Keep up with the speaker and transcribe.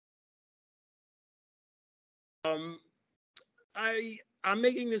Um, I'm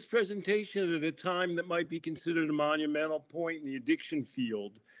making this presentation at a time that might be considered a monumental point in the addiction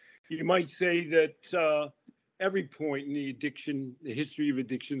field. You might say that every point in the history of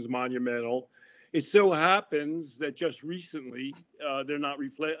addiction is monumental. It so happens that just recently, they're not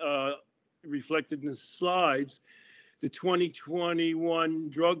reflected in the slides, the 2021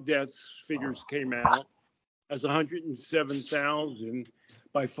 drug deaths figures came out as 107,000,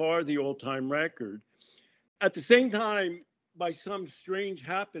 by far the all-time record. At the same time, by some strange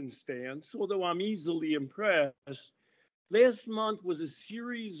happenstance, although I'm easily impressed, last month was a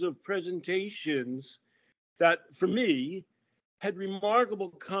series of presentations that, for me, had remarkable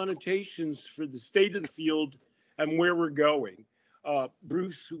connotations for the state of the field and where we're going.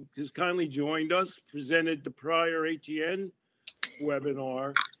 Bruce, who has kindly joined us, presented the prior ATN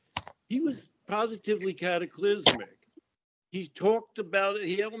webinar. He was positively cataclysmic. He talked about it.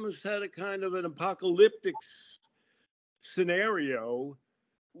 He almost had a kind of an apocalyptic scenario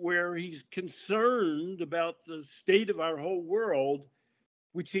where he's concerned about the state of our whole world,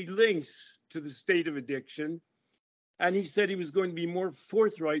 which he links to the state of addiction. And he said he was going to be more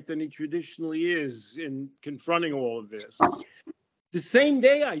forthright than he traditionally is in confronting all of this. The same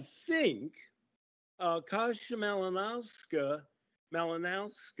day, I think, Kasia Malinowska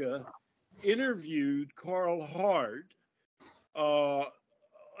interviewed Carl Hart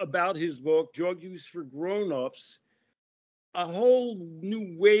about his book, Drug Use for Grown-Ups, a whole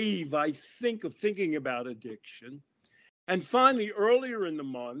new wave, I think, of thinking about addiction. And finally, earlier in the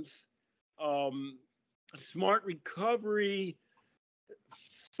month, Smart Recovery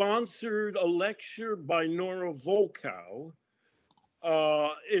sponsored a lecture by Nora Volkow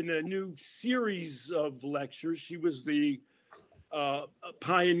in a new series of lectures. She was the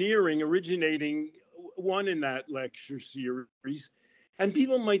originating one in that lecture series. And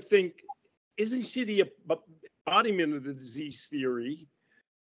people might think, isn't she the embodiment of the disease theory?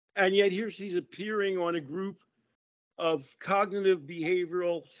 And yet here she's appearing on a group of cognitive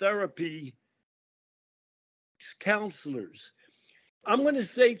behavioral therapy counselors. I'm going to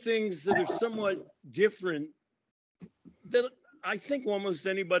say things that are somewhat different that I think almost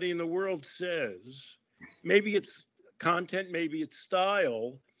anybody in the world says. Maybe it's content, maybe it's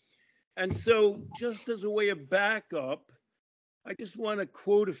style. And so just as a way of backup, I just want to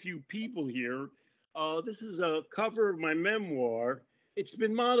quote a few people here. This is a cover of my memoir. It's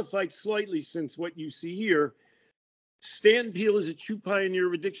been modified slightly since what you see here. Stanton Peele is a true pioneer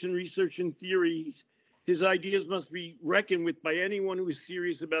of addiction research and theories. His ideas must be reckoned with by anyone who is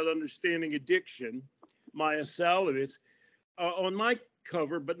serious about understanding addiction. Maya Salovitz. On my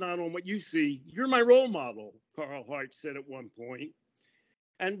cover, but not on what you see, you're my role model, Carl Hart said at one point.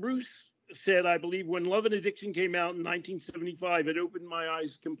 And Bruce said, I believe, when Love and Addiction came out in 1975, it opened my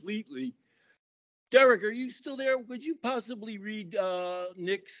eyes completely. Derek, are you still there? Could you possibly read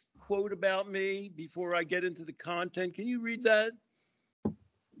Nick's quote about me before I get into the content? Can you read that?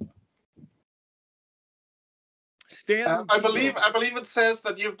 Stanton, I believe it says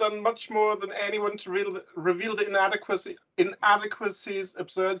that you've done much more than anyone to reveal the inadequacies,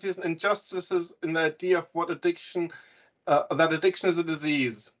 absurdities, and injustices in the idea of what addiction, that addiction is a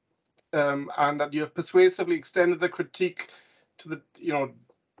disease, and that you have persuasively extended the critique to the,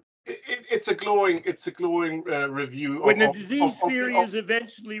 it's a glowing review. When the disease theory is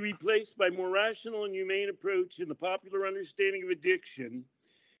eventually replaced by more rational and humane approach in the popular understanding of addiction,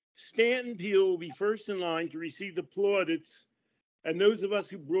 Stanton Peele will be first in line to receive the plaudits, and those of us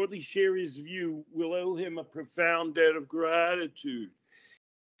who broadly share his view will owe him a profound debt of gratitude.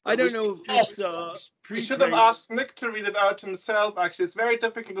 I don't know if this... we should have asked Nick to read it out himself, actually. It's very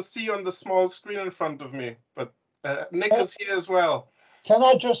difficult to see on the small screen in front of me, but Nick is here as well. Can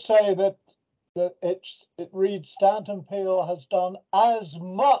I just say that it reads, Stanton Peele has done as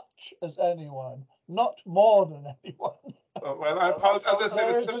much as anyone, not more than anyone. Oh, well, I apologize. As I said,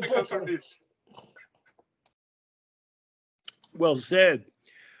 it's difficult to read. Well said.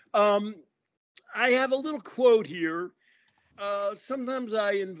 I have a little quote here. Sometimes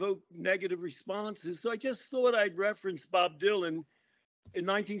I invoke negative responses, so I just thought I'd reference Bob Dylan. In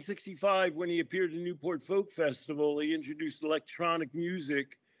 1965, when he appeared at Newport Folk Festival, he introduced electronic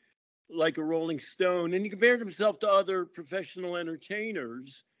music like a Rolling Stone, and he compared himself to other professional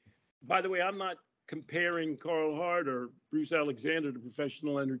entertainers. By the way, I'm not comparing Carl Hart or Bruce Alexander to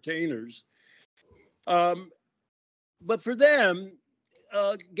professional entertainers. But for them,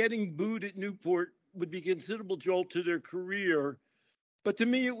 getting booed at Newport would be a considerable jolt to their career. But to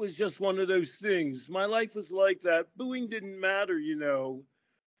me, it was just one of those things. My life was like that. Booing didn't matter,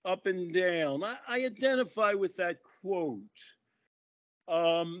 up and down. I identify with that quote.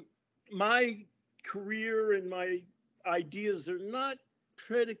 My career and my ideas are not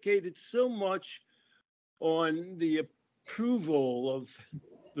predicated so much on the approval of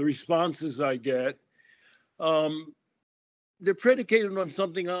the responses I get. They're predicated on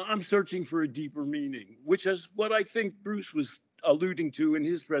something I'm searching for a deeper meaning, which is what I think Bruce was alluding to in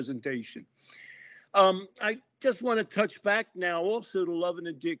his presentation. I just want to touch back now also to Love and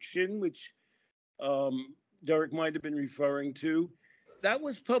Addiction, which Derek might have been referring to. That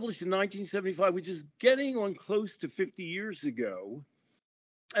was published in 1975, which is getting on close to 50 years ago.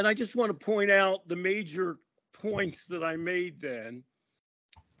 And I just want to point out the major points that I made then.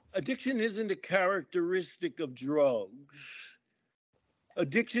 Addiction isn't a characteristic of drugs.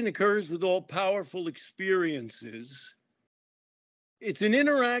 Addiction occurs with all powerful experiences. It's an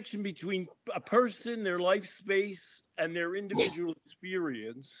interaction between a person, their life space, and their individual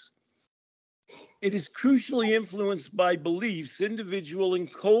experience. It is crucially influenced by beliefs, individual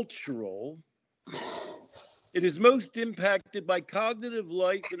and cultural. It is most impacted by cognitive,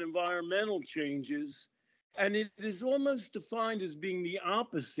 life, and environmental changes. And it is almost defined as being the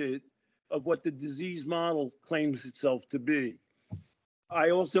opposite of what the disease model claims itself to be.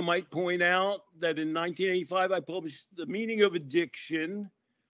 I also might point out that in 1985, I published The Meaning of Addiction,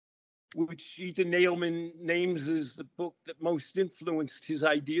 which Ethan Nailman names as the book that most influenced his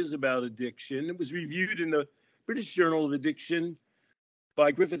ideas about addiction. It was reviewed in the British Journal of Addiction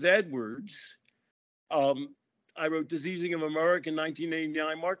by Griffith Edwards. I wrote Diseasing of America in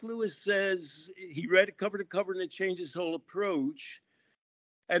 1989. Mark Lewis says he read it cover to cover and it changed his whole approach.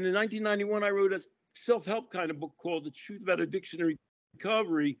 And in 1991, I wrote a self-help kind of book called The Truth About Addiction and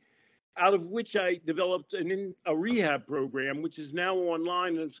Recovery, out of which I developed a rehab program, which is now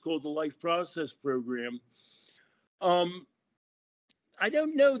online, and it's called the Life Process Program. I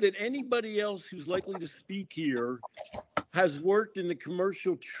don't know that anybody else who's likely to speak here has worked in the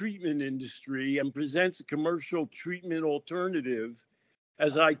commercial treatment industry and presents a commercial treatment alternative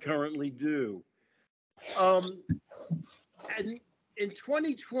as I currently do. And in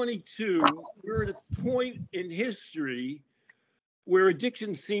 2022, we're at a point in history where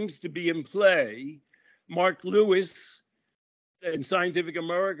addiction seems to be in play. Mark Lewis in Scientific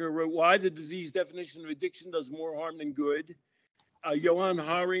America wrote Why the Disease Definition of Addiction Does More Harm Than Good. Johan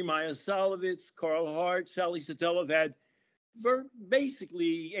Hari, Maya Salovitz, Carl Hart, Sally Satel have had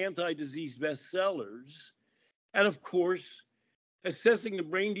basically anti-disease bestsellers. And of course, Assessing the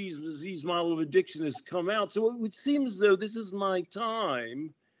Brain Disease Model of Addiction has come out. So it would seem as though this is my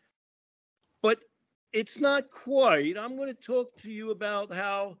time, but it's not quite. I'm going to talk to you about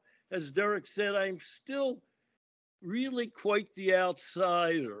how, as Derek said, I'm still really quite the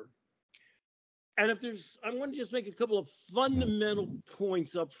outsider. And I want to just make a couple of fundamental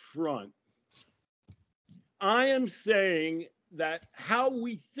points up front. I am saying that how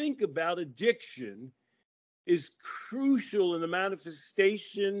we think about addiction is crucial in the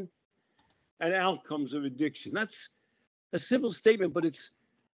manifestation and outcomes of addiction. That's a simple statement, but it's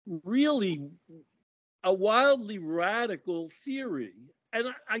really a wildly radical theory. And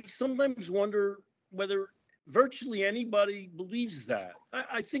I sometimes wonder whether virtually anybody believes that.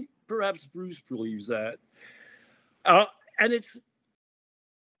 I think perhaps Bruce believes that. And it's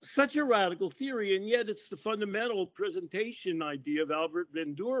such a radical theory, and yet it's the fundamental presentation idea of Albert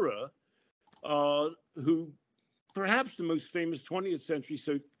Bandura, who perhaps the most famous 20th century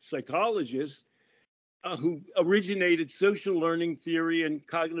psychologist, who originated social learning theory and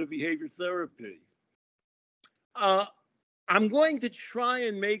cognitive behavior therapy. I'm going to try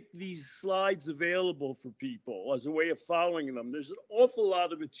and make these slides available for people as a way of following them. There's an awful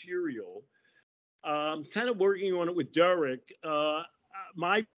lot of material. I'm kind of working on it with Derek.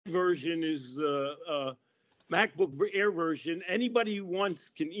 My version is the MacBook Air version. Anybody who wants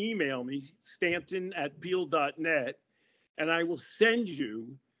can email me, stanton@peele.net, and I will send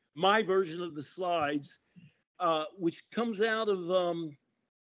you my version of the slides, which comes out of,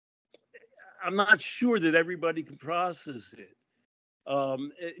 I'm not sure that everybody can process it.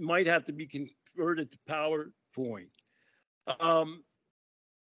 It might have to be converted to PowerPoint.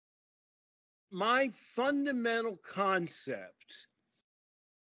 My fundamental concept: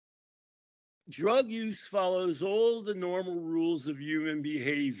 drug use follows all the normal rules of human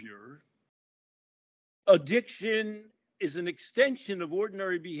behavior. Addiction is an extension of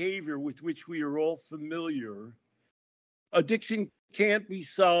ordinary behavior with which we are all familiar. Addiction can't be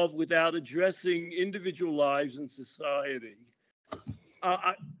solved without addressing individual lives and society.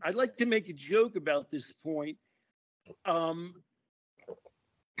 I'd like to make a joke about this point. I'm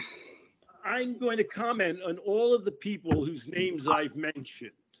going to comment on all of the people whose names I've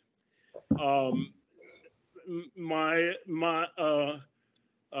mentioned.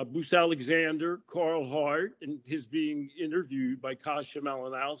 Bruce Alexander, Carl Hart, and his being interviewed by Kasia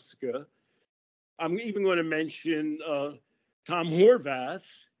Malinowska. I'm even going to mention Tom Horvath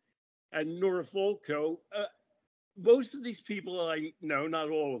and Nora Folko. Most of these people I know, not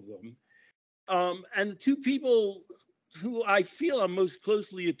all of them. And the two people who I feel I'm most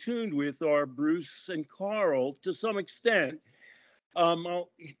closely attuned with are Bruce and Carl to some extent.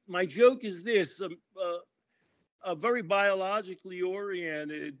 My joke is this, a very biologically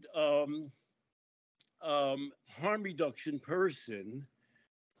oriented harm reduction person,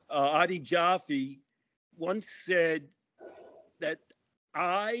 Adi Jaffe, once said that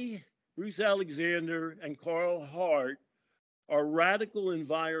Bruce Alexander, and Carl Hart are radical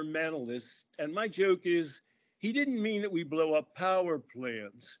environmentalists. And my joke is, he didn't mean that we blow up power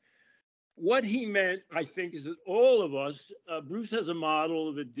plants. What he meant, I think, is that all of us, Bruce has a model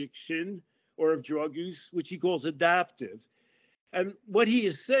of addiction or of drug use, which he calls adaptive. And what he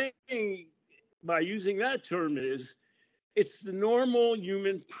is saying by using that term is, it's the normal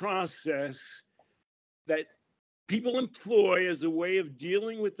human process that people employ as a way of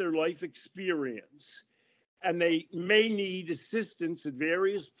dealing with their life experience. And they may need assistance at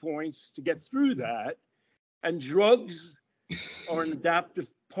various points to get through that. And drugs are an adaptive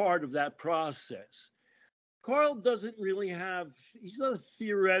part of that process. Carl doesn't really he's not a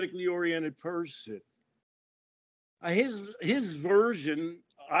theoretically oriented person. His version,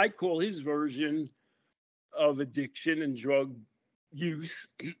 I call his version of addiction and drug use,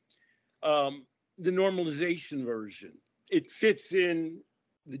 the normalization version. It fits in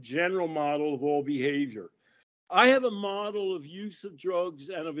the general model of all behavior. I have a model of use of drugs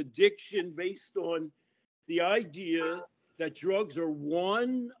and of addiction based on the idea that drugs are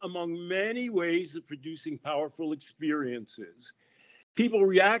one among many ways of producing powerful experiences. People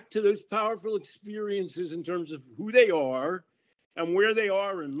react to those powerful experiences in terms of who they are and where they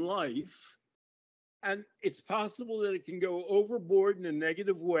are in life. And it's possible that it can go overboard in a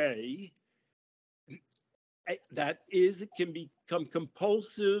negative way. That is, it can become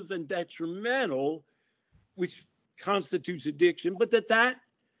compulsive and detrimental, which constitutes addiction, but that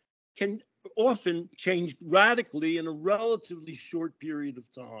can often change radically in a relatively short period of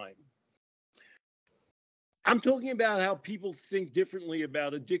time. I'm talking about how people think differently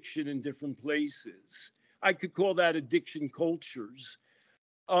about addiction in different places. I could call that addiction cultures.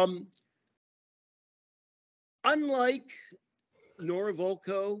 Unlike Nora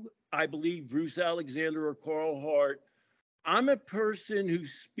Volkow, I believe Bruce Alexander or Carl Hart, I'm a person who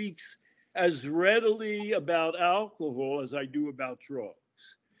speaks as readily about alcohol as I do about drugs.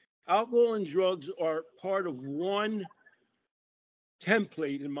 Alcohol and drugs are part of one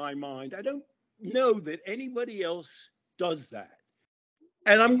template in my mind. I don't know that anybody else does that.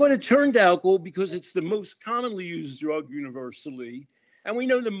 And I'm going to turn to alcohol because it's the most commonly used drug universally. And we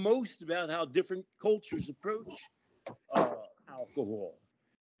know the most about how different cultures approach alcohol.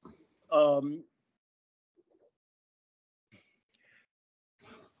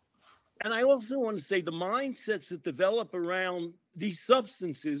 And I also want to say the mindsets that develop around these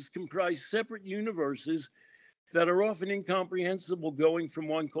substances comprise separate universes that are often incomprehensible going from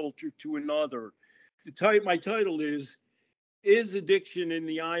one culture to another. My title is Addiction in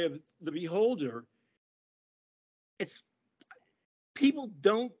the Eye of the Beholder? People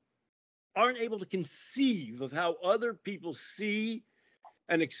aren't able to conceive of how other people see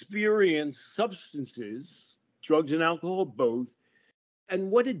and experience substances, drugs and alcohol both, and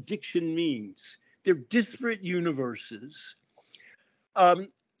what addiction means. They're disparate universes.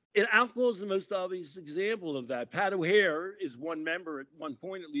 Alcohol is the most obvious example of that. Pat O'Hare is one member, at one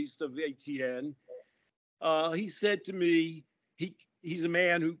point at least, of ATN. He said to me, he's a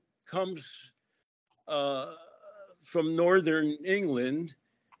man who comes from northern England.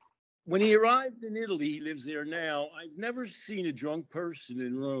 When he arrived in Italy, he lives there now, I've never seen a drunk person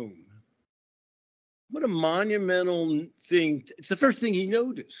in Rome. What a monumental thing. It's the first thing he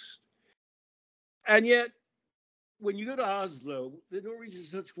noticed. And yet, when you go to Oslo, the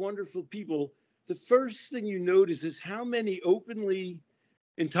Norwegians are such wonderful people. The first thing you notice is how many openly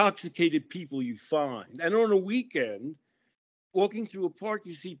intoxicated people you find. And on a weekend, walking through a park,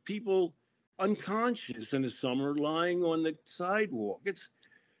 you see people unconscious in the summer lying on the sidewalk. It's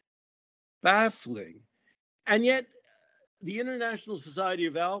baffling. And yet, the International Society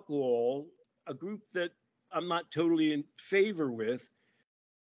of Alcohol, a group that I'm not totally in favor with,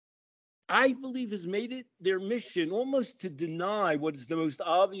 I believe has made it their mission almost to deny what is the most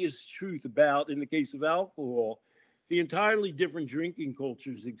obvious truth about, in the case of alcohol, the entirely different drinking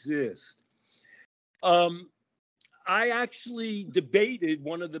cultures exist. I actually debated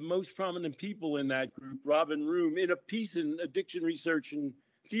one of the most prominent people in that group, Robin Room, in a piece in Addiction Research and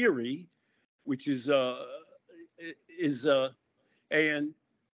theory, which is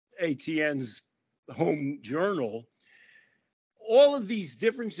ATN's home journal. All of these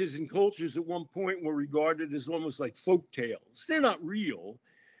differences in cultures at one point were regarded as almost like folk tales. They're not real.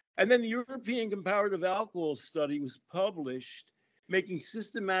 And then the European Comparative Alcohol Study was published, making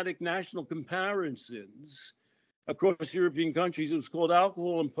systematic national comparisons across European countries. It was called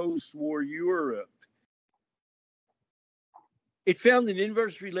Alcohol in Post-War Europe. It found an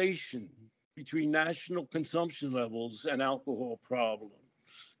inverse relation between national consumption levels and alcohol problems.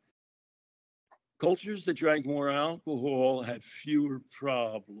 Cultures that drank more alcohol had fewer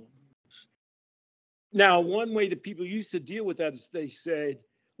problems. Now, one way that people used to deal with that is they said,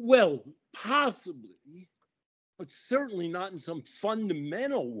 well, possibly, but certainly not in some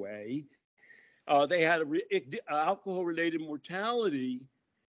fundamental way. They had alcohol-related mortality.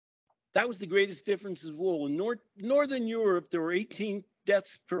 That was the greatest difference of all. In Northern Europe, there were 18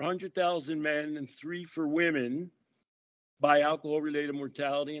 deaths per 100,000 men and 3 for women by alcohol-related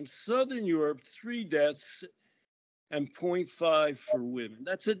mortality. In Southern Europe, 3 deaths and 0.5 for women.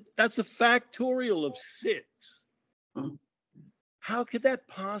 That's a factorial of 6. How could that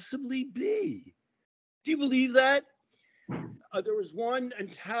possibly be? Do you believe that? There was one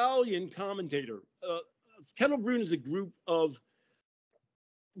Italian commentator. Kettle-Brunn is a group of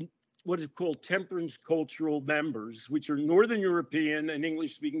what is called temperance cultural members, which are Northern European and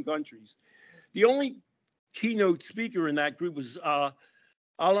English-speaking countries. The only keynote speaker in that group was Alaman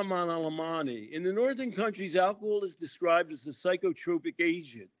Alamani. In the northern countries, alcohol is described as a psychotropic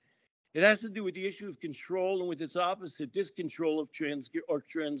agent. It has to do with the issue of control and with its opposite, discontrol of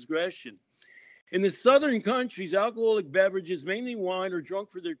transgression. In the southern countries, alcoholic beverages, mainly wine, are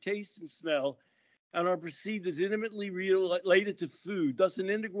drunk for their taste and smell and are perceived as intimately related to food, thus an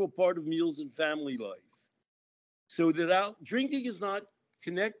integral part of meals and family life. So that drinking is not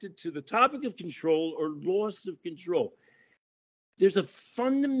connected to the topic of control or loss of control. There's a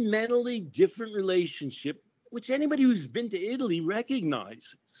fundamentally different relationship, which anybody who's been to Italy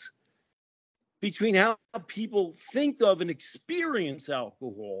recognizes, between how people think of and experience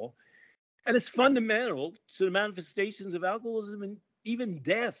alcohol, and it's fundamental to the manifestations of alcoholism and even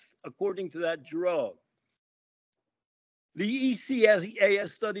death, according to that drug. The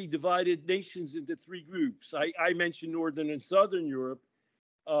ECAS study divided nations into 3 groups. I mentioned Northern and Southern Europe.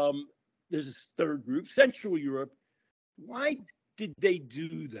 There's a third group, Central Europe. Why did they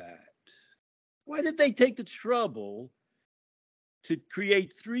do that? Why did they take the trouble to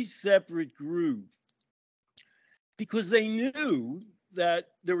create 3 separate groups? Because they knew that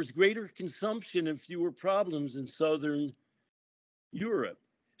there was greater consumption and fewer problems in Southern Europe.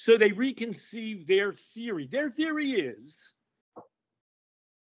 So they reconceived their theory. Their theory is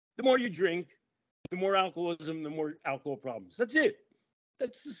the more you drink, the more alcoholism, the more alcohol problems. That's it.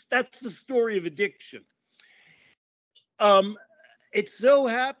 That's the story of addiction. It so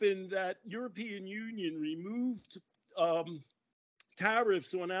happened that European Union removed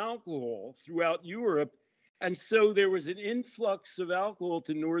tariffs on alcohol throughout Europe. And so there was an influx of alcohol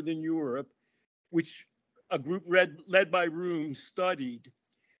to Northern Europe, which a group led by Room studied.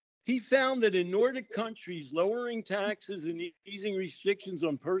 He found that in Nordic countries, lowering taxes and easing restrictions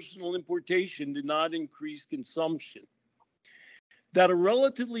on personal importation did not increase consumption. That a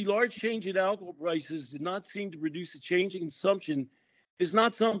relatively large change in alcohol prices did not seem to produce a change in consumption is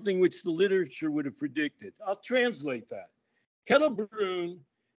not something which the literature would have predicted. I'll translate that. Kettle-Brunn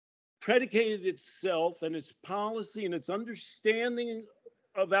predicated itself and its policy and its understanding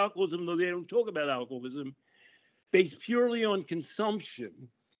of alcoholism, though they don't talk about alcoholism, based purely on consumption.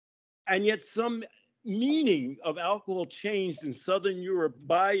 And yet some meaning of alcohol changed in Southern Europe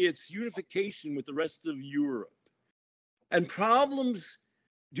by its unification with the rest of Europe. And problems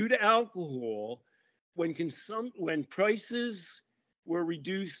due to alcohol, when prices were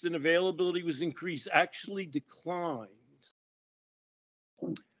reduced and availability was increased, actually declined.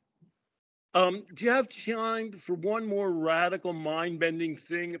 Do you have time for one more radical, mind-bending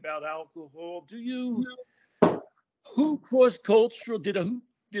thing about alcohol? Do you? Who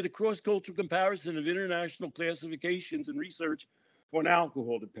did a cross-cultural comparison of international classifications and research on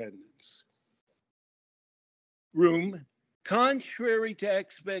alcohol dependence? Room. Contrary to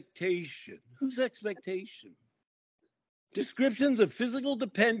expectation. Whose expectation? Descriptions of physical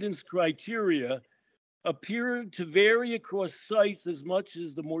dependence criteria appear to vary across sites as much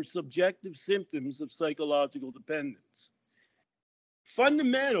as the more subjective symptoms of psychological dependence.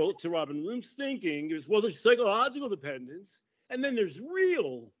 Fundamental to Robin Room's thinking is, well, there's psychological dependence, and then there's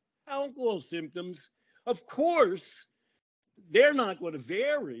real alcohol symptoms. Of course, they're not going to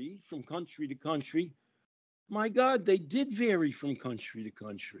vary from country to country, My God, they did vary from country to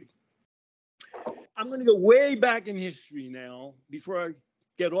country. I'm going to go way back in history now before I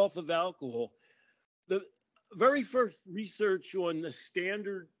get off of alcohol. The very first research on the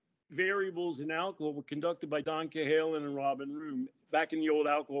standard variables in alcohol were conducted by Don Cahalan and Robin Room back in the old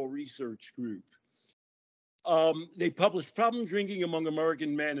alcohol research group. They published Problem Drinking Among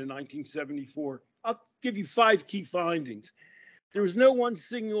American Men in 1974. I'll give you 5 key findings. There was no one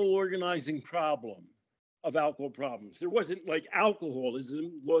single organizing problem of alcohol problems. There wasn't like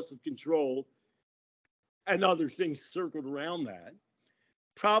alcoholism, loss of control, and other things circled around that.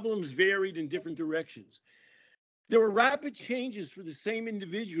 Problems varied in different directions. There were rapid changes for the same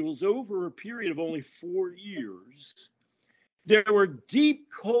individuals over a period of only 4 years. There were deep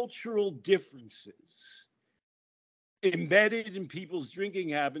cultural differences embedded in people's drinking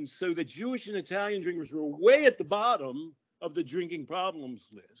habits, so that Jewish and Italian drinkers were way at the bottom of the drinking problems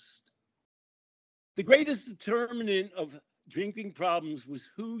list. The greatest determinant of drinking problems was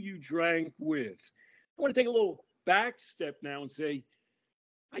who you drank with. I want to take a little back step now and say,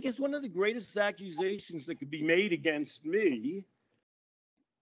 I guess one of the greatest accusations that could be made against me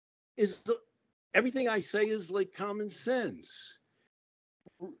is everything I say is like common sense.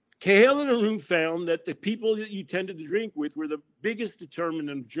 Cahalan and Room found that the people that you tended to drink with were the biggest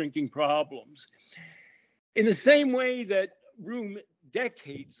determinant of drinking problems. In the same way that Room,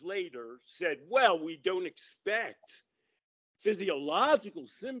 decades later, said, well, we don't expect physiological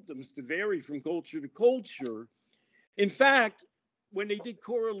symptoms to vary from culture to culture. In fact, when they did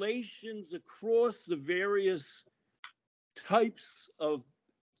correlations across the various types of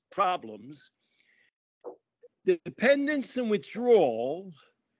problems, the dependence and withdrawal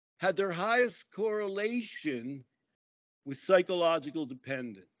had their highest correlation with psychological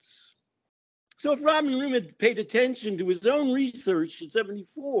dependence. So if Robin Room had paid attention to his own research in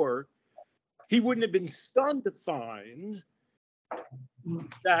 74, he wouldn't have been stunned to find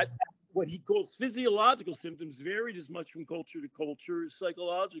that what he calls physiological symptoms varied as much from culture to culture as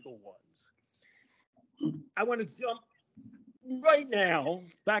psychological ones. I want to jump right now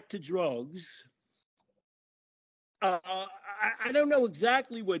back to drugs. I don't know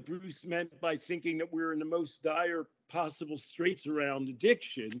exactly what Bruce meant by thinking that we're in the most dire possible straits around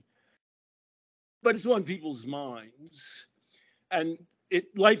addiction, but it's on people's minds. And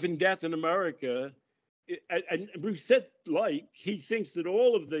life and death in America, and Bruce said, he thinks that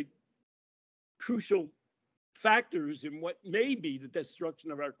all of the crucial factors in what may be the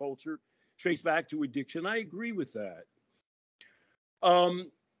destruction of our culture trace back to addiction. I agree with that.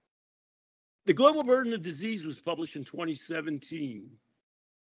 The Global Burden of Disease was published in 2017.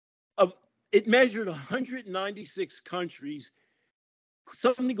 It measured 196 countries,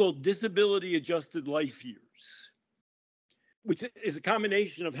 something called disability adjusted life years, which is a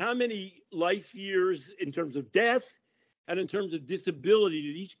combination of how many life years in terms of death and in terms of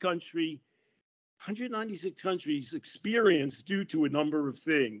disability that each country, 196 countries, experienced due to a number of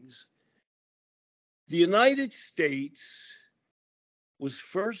things. The United States was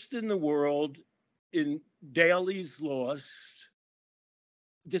first in the world in dailies lost,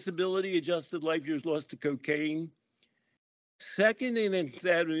 disability adjusted life years lost to cocaine, second in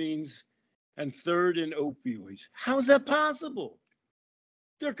amphetamines, and third in opioids. How is that possible?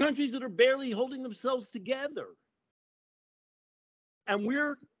 There are countries that are barely holding themselves together. And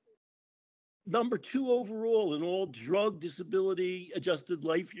we're number 2 overall in all drug disability adjusted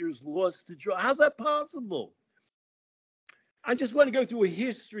life years lost to drug. How's that possible? I just want to go through a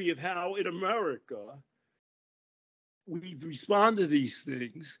history of how in America we've responded to these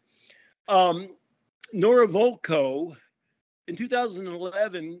things. Nora Volkow in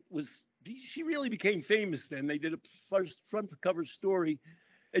 2011 she really became famous then. They did a first front cover story,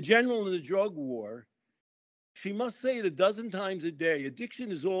 A General in the Drug War. She must say it a dozen times a day,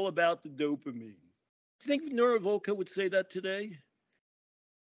 addiction is all about the dopamine. Do you think Nora Volkow would say that today?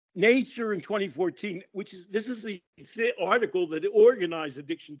 Nature in 2014, this is the article that organized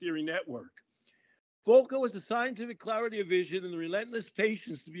Addiction Theory Network. Volkow has the scientific clarity of vision and the relentless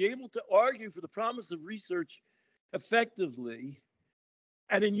patience to be able to argue for the promise of research effectively.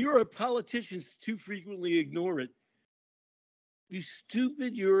 And in Europe, politicians too frequently ignore it. You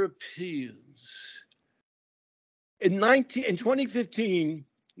stupid Europeans. In 2015,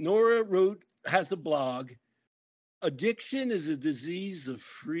 Nora has a blog, Addiction is a Disease of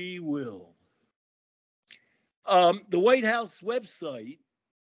Free Will. The White House website,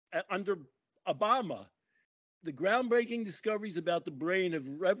 under Obama, the groundbreaking discoveries about the brain have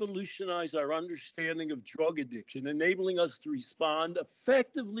revolutionized our understanding of drug addiction, enabling us to respond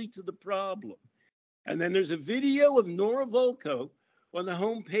effectively to the problem. And then there's a video of Nora Volkow on the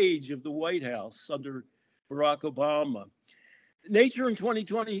homepage of the White House under Barack Obama. Nature in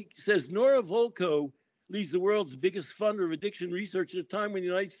 2020 says Nora Volkow leads the world's biggest funder of addiction research at a time when the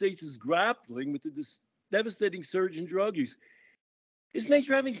United States is grappling with the devastating surge in drug use. Is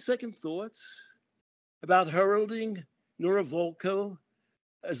Nature having second thoughts about heralding Nora Volkow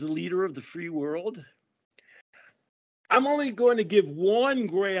as the leader of the free world? I'm only going to give one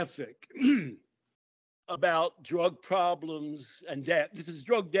graphic about drug problems and death. This is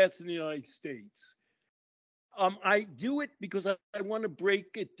drug deaths in the United States. I do it because I want to break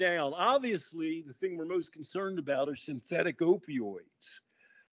it down. Obviously, the thing we're most concerned about are synthetic opioids.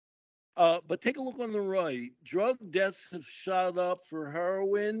 But take a look on the right. Drug deaths have shot up for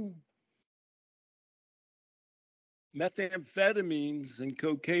heroin, methamphetamines, and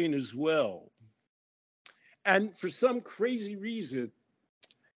cocaine as well. And for some crazy reason,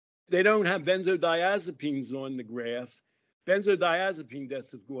 they don't have benzodiazepines on the graph. Benzodiazepine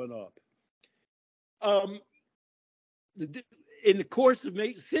deaths have gone up. In the course of,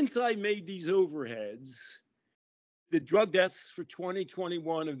 since I made these overheads, the drug deaths for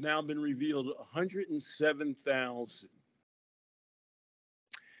 2021 have now been revealed 107,000.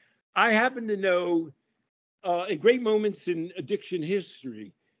 I happen to know in great moments in addiction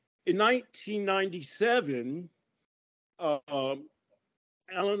history, in 1997, Alan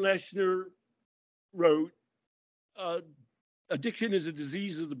Leshner wrote, addiction is a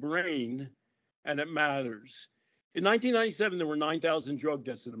disease of the brain and it matters. In 1997, there were 9,000 drug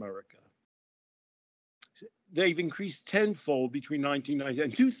deaths in America. They've increased tenfold between 1990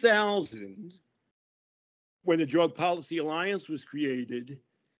 and 2000, when the Drug Policy Alliance was created.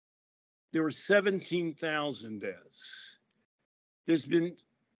 There were 17,000 deaths. There's been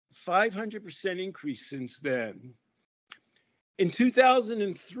 500% increase since then. In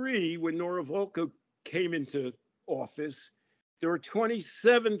 2003, when Nora Volkow came into office, there were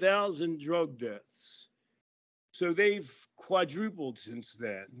 27,000 drug deaths. So they've quadrupled since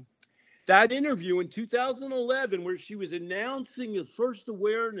then. That interview in 2011, where she was announcing the first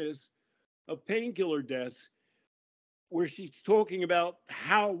awareness of painkiller deaths, where she's talking about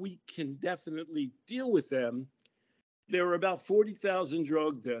how we can definitely deal with them, there were about 40,000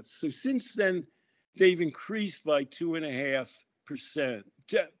 drug deaths. So since then, they've increased by 2.5%,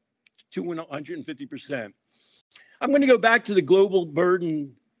 250%. I'm going to go back to the global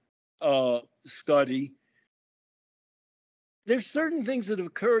burden study. There's certain things that have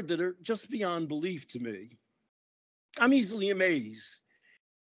occurred that are just beyond belief to me. I'm easily amazed.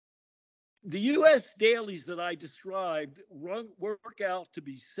 The US dailies that I described work out to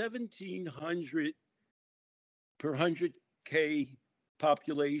be 1,700 per 100K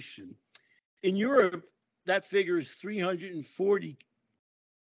population. In Europe, that figure is 340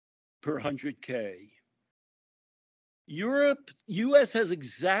 per 100K. US has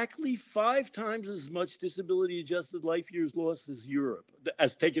exactly 5 times as much disability-adjusted life years lost as Europe,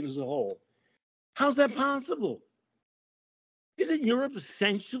 as taken as a whole. How's that possible? Isn't Europe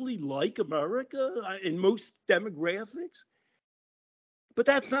essentially like America in most demographics? But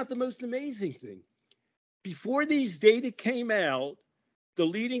that's not the most amazing thing. Before these data came out, the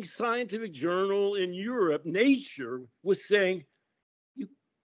leading scientific journal in Europe, Nature, was saying, you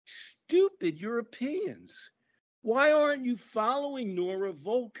stupid Europeans, why aren't you following Nora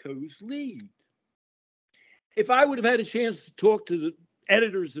Volkow's lead? If I would have had a chance to talk to the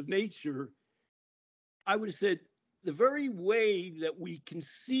editors of Nature, I would have said, the very way that we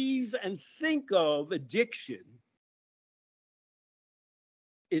conceive and think of addiction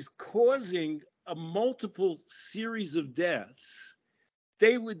is causing a multiple series of deaths.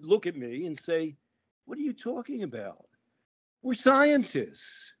 They would look at me and say, what are you talking about? We're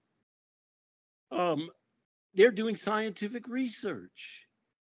scientists. They're doing scientific research.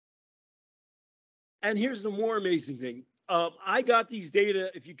 And here's the more amazing thing. I got these data,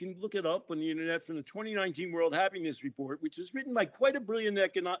 if you can look it up on the internet, from the 2019 World Happiness Report, which was written by quite a brilliant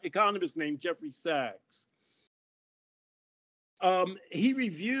economist named Jeffrey Sachs. He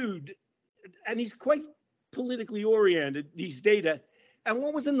reviewed, and he's quite politically oriented, these data. And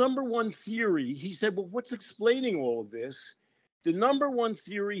what was the number one theory? He said, well, what's explaining all of this? The number one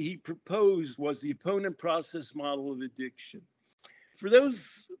theory he proposed was the opponent process model of addiction. For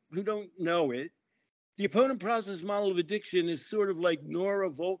those who don't know it, the opponent process model of addiction is sort of like Nora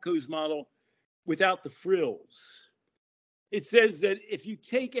Volkow's model without the frills. It says that if you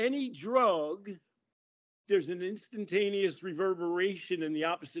take any drug, there's an instantaneous reverberation in the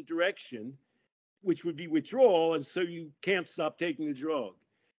opposite direction, which would be withdrawal, and so you can't stop taking the drug.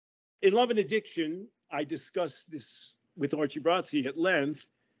 In Love and Addiction, I discussed this with Archie Brodsky at length.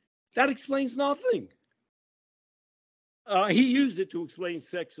 That explains nothing. He used it to explain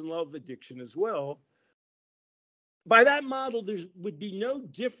sex and love addiction as well. by that model, there would be no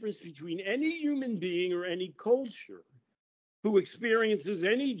difference between any human being or any culture who experiences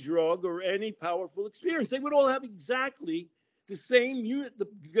any drug or any powerful experience. They would all have exactly the same unit.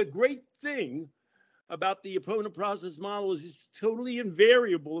 The great thing about the opponent process model is it's totally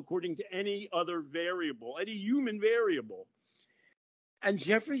invariable according to any other variable, any human variable. And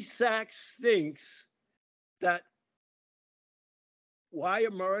Jeffrey Sachs thinks that why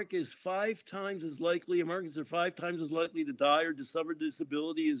Americans are 5 times as likely to die or to suffer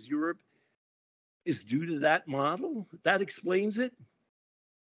disability as Europe is due to that model. That explains it.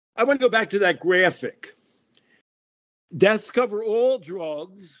 I want to go back to that graphic. Deaths cover all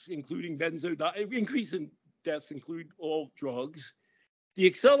drugs, including increase in deaths include all drugs. The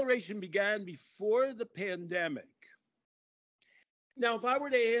acceleration began before the pandemic. Now, if I were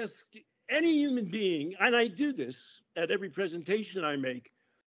to ask any human being, and I do this at every presentation I make,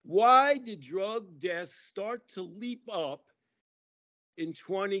 why did drug deaths start to leap up in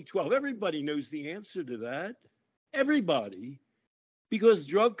 2012? Everybody knows the answer to that. Everybody. Because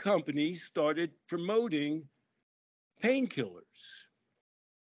drug companies started promoting painkillers.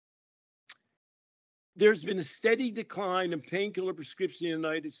 There's been a steady decline in painkiller prescription in the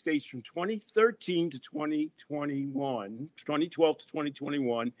United States from 2013 to 2021, 2012 to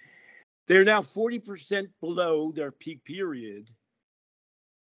 2021. They're now 40% below their peak period.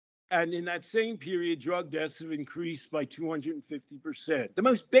 And in that same period, drug deaths have increased by 250%. The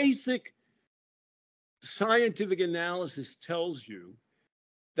most basic scientific analysis tells you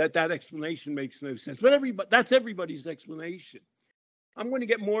that that explanation makes no sense. But that's everybody's explanation. I'm going to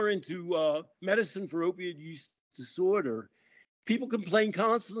get more into medicine for opioid use disorder. People complain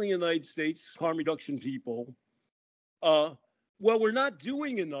constantly in the United States, harm reduction people. Well, we're not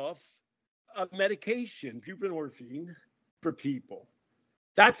doing enough medication, buprenorphine, for people.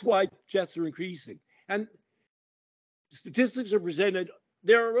 That's why deaths are increasing. And statistics are presented.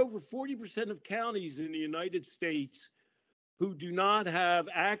 There are over 40% of counties in the United States who do not have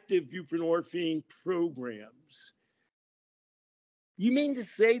active buprenorphine programs. You mean to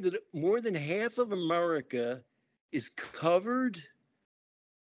say that more than half of America is covered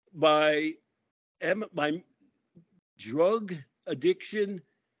by drug addiction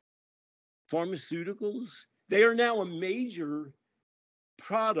pharmaceuticals? They are now a major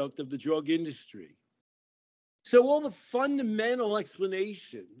product of the drug industry. So all the fundamental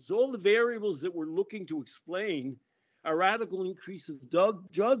explanations, all the variables that we're looking to explain a radical increase of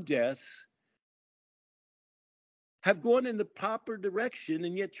drug deaths have gone in the proper direction,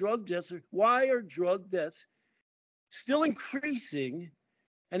 and yet why are drug deaths still increasing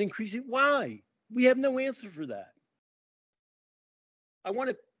and increasing? Why? We have no answer for that.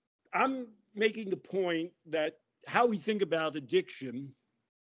 I'm making the point that how we think about addiction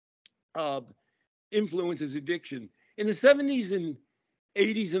influences addiction. In the 70s and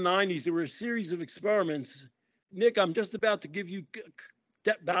 80s and 90s, there were a series of experiments. Nick, I'm just about to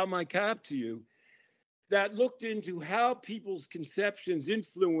bow my cap to you, that looked into how people's conceptions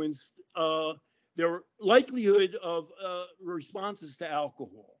influenced their likelihood of responses to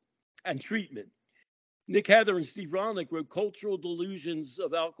alcohol and treatment. Nick Heather and Steve Rolnick wrote Cultural Delusions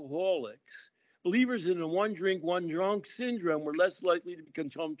of Alcoholics. Believers in a one drink, one drunk syndrome were less likely to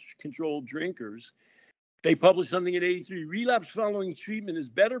become controlled drinkers. They published something in 83. Relapse following treatment is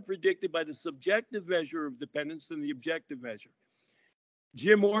better predicted by the subjective measure of dependence than the objective measure.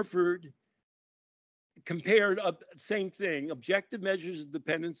 Jim Orford compared same thing, objective measures of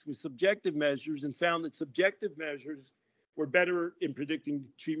dependence with subjective measures, and found that subjective measures were better in predicting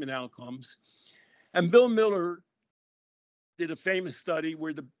treatment outcomes. And Bill Miller did a famous study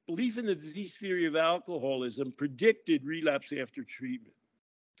where the belief in the disease theory of alcoholism predicted relapse after treatment.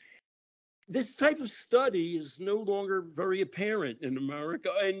 This type of study is no longer very apparent in America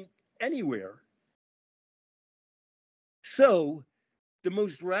and anywhere. So the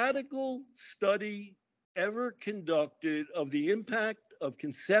most radical study ever conducted of the impact of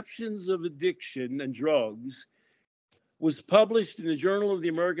conceptions of addiction and drugs was published in the Journal of the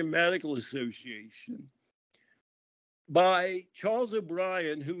American Medical Association by Charles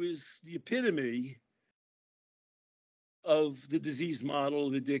O'Brien, who is the epitome of the disease model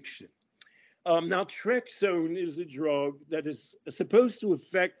of addiction. Naltrexone is a drug that is supposed to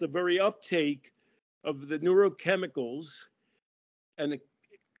affect the very uptake of the neurochemicals and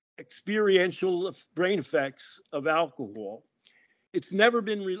experiential brain effects of alcohol. It's never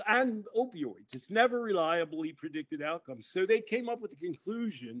been, and opioids, it's never reliably predicted outcomes. So they came up with the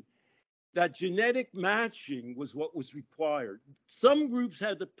conclusion that genetic matching was what was required. Some groups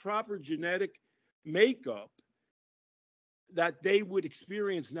had the proper genetic makeup that they would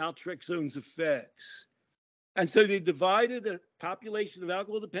experience naltrexone's effects. And so they divided a population of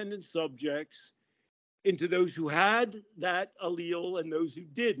alcohol-dependent subjects into those who had that allele and those who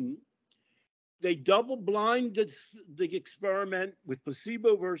didn't. They double-blinded the experiment with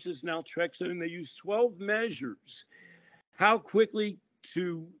placebo versus naltrexone, and they used 12 measures. How quickly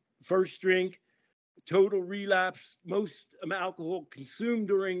to first drink, total relapse, most alcohol consumed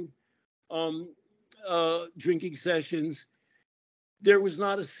during drinking sessions. There was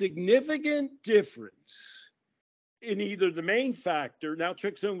not a significant difference in either the main factor,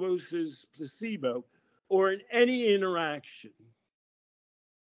 naltrexone versus placebo, or in any interaction.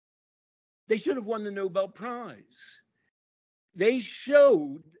 They should have won the Nobel Prize. They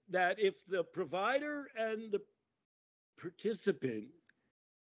showed that if the provider and the participant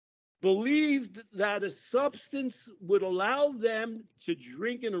believed that a substance would allow them to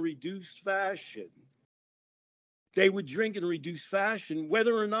drink in a reduced fashion, they would drink in a reduced fashion,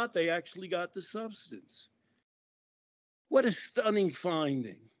 whether or not they actually got the substance. What a stunning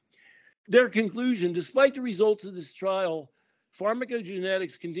finding. Their conclusion, despite the results of this trial,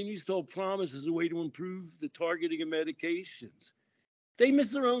 pharmacogenetics continues to hold promise as a way to improve the targeting of medications. They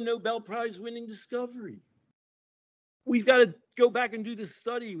missed their own Nobel Prize winning discovery. We've got to go back and do this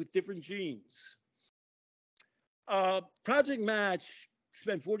study with different genes. Project Match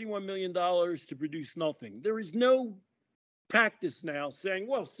spent $41 million to produce nothing. There is no practice now saying,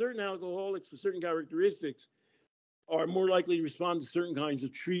 well, certain alcoholics with certain characteristics are more likely to respond to certain kinds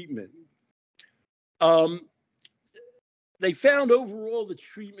of treatment. They found overall the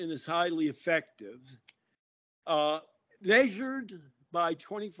treatment is highly effective, measured by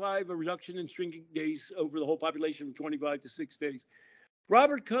 25, a reduction in drinking days over the whole population from 25 to 6 days.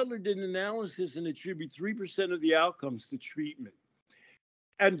 Robert Cutler did an analysis and attributed 3% of the outcomes to treatment.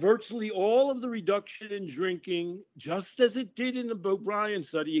 And virtually all of the reduction in drinking, just as it did in the O'Brien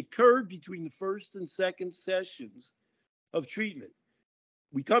study, occurred between the first and second sessions of treatment.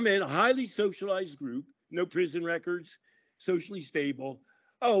 We come in, a highly socialized group, no prison records, socially stable.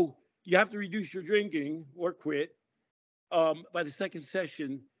 Oh, you have to reduce your drinking or quit. By the second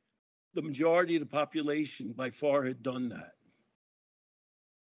session, the majority of the population by far had done that.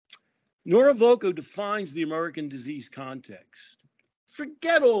 Nora Volkow defines the American disease context.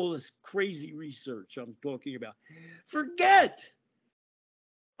 Forget all this crazy research I'm talking about. Forget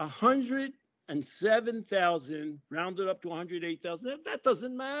 107,000, rounded up to 108,000. That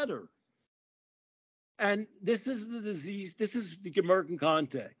doesn't matter. And this is the disease, this is the American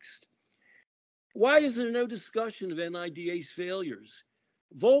context. Why is there no discussion of NIDA's failures?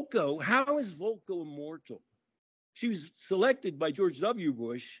 Volkow, how is Volkow immortal? She was selected by George W.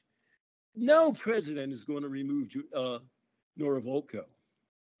 Bush. No president is going to remove Nora Volkow.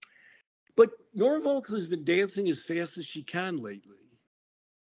 But Nora Volkow has been dancing as fast as she can lately.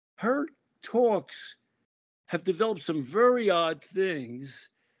 Her talks have developed some very odd things,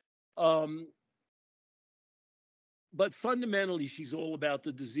 but fundamentally, she's all about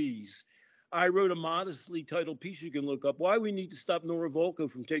the disease. I wrote a modestly titled piece you can look up, Why We Need to Stop Nora Volkow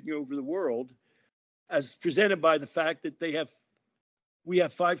from Taking Over the World, as presented by the fact that we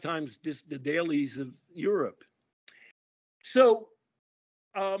have 5 times the dailies of Europe. So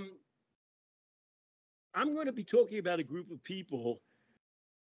I'm going to be talking about a group of people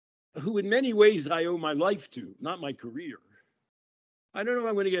who in many ways I owe my life to, not my career. I don't know if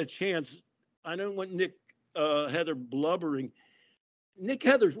I'm going to get a chance. I don't want Nick Heather blubbering. Nick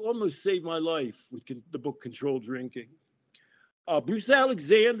Heather almost saved my life with the book Controlled Drinking. Bruce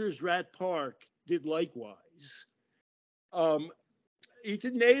Alexander's Rat Park did likewise.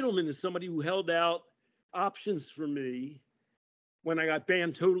 Ethan Nadelman is somebody who held out options for me when I got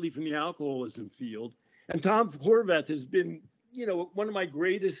banned totally from the alcoholism field. And Tom Horvath has been, one of my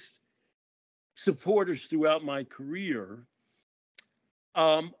greatest supporters throughout my career.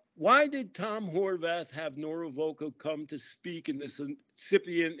 Why did Tom Horvath have Nora Volkow come to speak in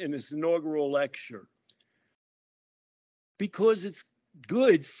this inaugural lecture? Because it's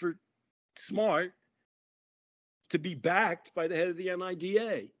good for smart to be backed by the head of the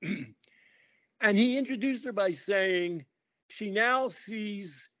NIDA. And he introduced her by saying she now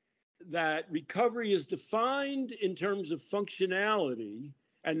sees that recovery is defined in terms of functionality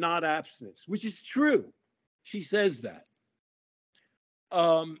and not abstinence, which is true. She says that.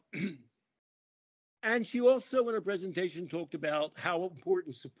 And she also, in her presentation, talked about how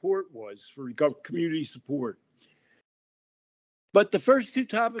important support was for community support. But the first 2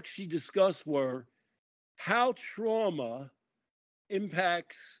 topics she discussed were how trauma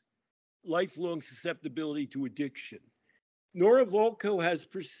impacts lifelong susceptibility to addiction. Nora Volkow has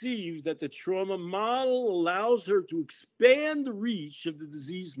perceived that the trauma model allows her to expand the reach of the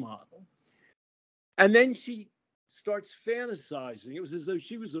disease model. And then she starts fantasizing. It was as though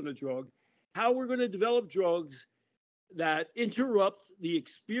she was on a drug. How we're going to develop drugs that interrupt the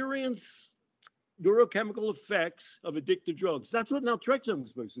experience neurochemical effects of addictive drugs. That's what naltrexone was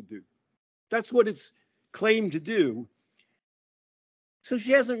supposed to do. That's what it's claimed to do. So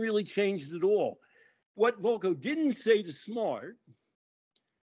she hasn't really changed at all. What Volko didn't say to Smart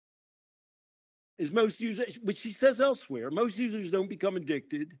is most users, which she says elsewhere, most users don't become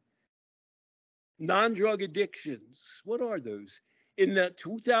addicted. Non-drug addictions, what are those? In that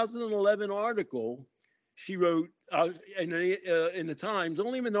 2011 article, she wrote in the Times,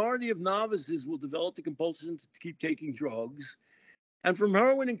 only a minority of novices will develop the compulsion to keep taking drugs. And from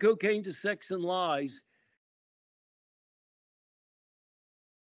heroin and cocaine to sex and lies,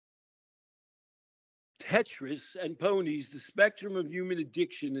 Tetris and ponies, the spectrum of human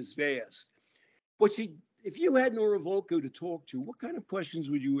addiction is vast. If you had Nora Volko to talk to, what kind of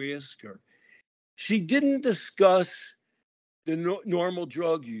questions would you ask her? She didn't discuss the normal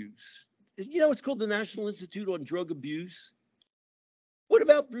drug use. You know, it's called the National Institute on Drug Abuse. What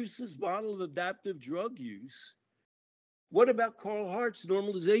about Bruce's model of adaptive drug use? What about Carl Hart's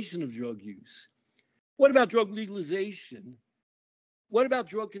normalization of drug use? What about drug legalization? What about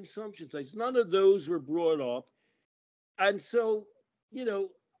drug consumption sites? None of those were brought up. And so, you know,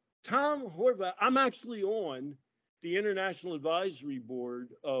 Tom Horvath, I'm actually on the International Advisory Board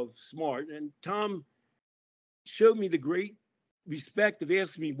of SMART, and Tom showed me the great respect of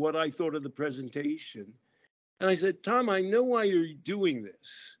asking me what I thought of the presentation. And I said, Tom, I know why you're doing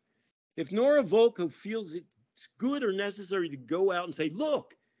this. If Nora Volko feels it's good or necessary to go out and say,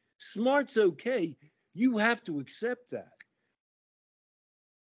 look, SMART's okay, you have to accept that.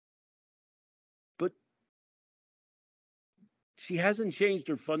 But she hasn't changed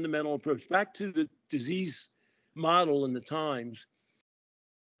her fundamental approach. Back to the disease model in the Times,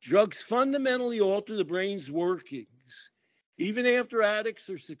 drugs fundamentally alter the brain's workings. Even after addicts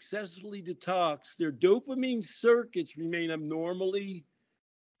are successfully detoxed, their dopamine circuits remain abnormally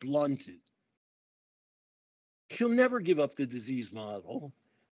blunted. She'll never give up the disease model.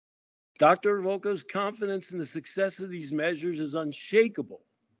 Dr. Volko's confidence in the success of these measures is unshakable.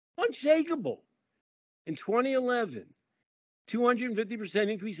 Unshakable. In 2011,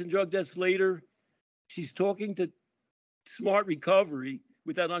 250% increase in drug deaths later, she's talking to Smart Recovery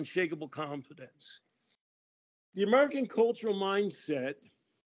with that unshakable confidence. The American cultural mindset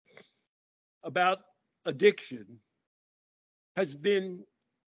about addiction has been,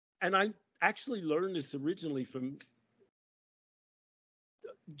 and I actually learned this originally from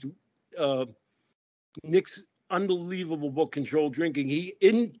Nick's unbelievable book, Controlled Drinking. He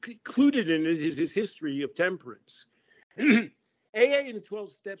included in it his history of temperance. AA in the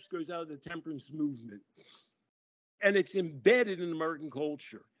 12 Steps grows out of the temperance movement, and it's embedded in American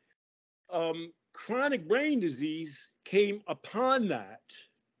culture. Chronic brain disease came upon that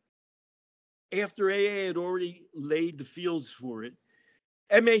after AA had already laid the fields for it.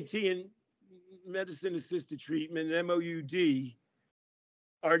 MAT and medicine-assisted treatment, MOUD,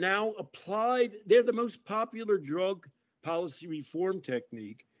 are now applied. They're the most popular drug policy reform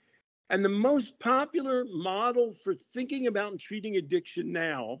technique. And the most popular model for thinking about and treating addiction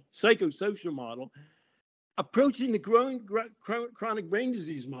now, psychosocial model, approaching the growing chronic brain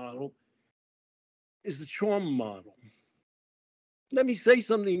disease model, is the trauma model. Let me say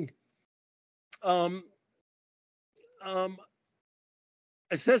something.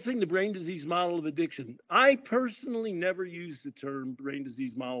 Assessing the brain disease model of addiction. I personally never use the term brain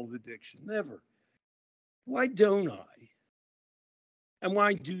disease model of addiction, never. Why don't I? And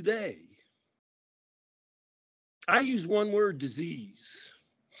why do they? I use one word, disease.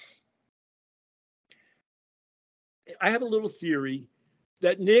 I have a little theory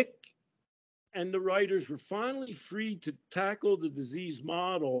that Nick and the writers were finally free to tackle the disease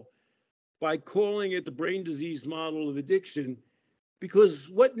model by calling it the brain disease model of addiction, because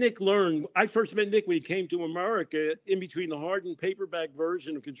what Nick learned, I first met Nick when he came to America in between the hardened paperback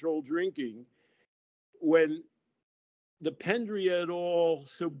version of Controlled Drinking, when the Pendria et al.,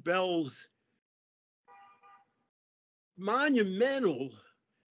 so Bell's monumental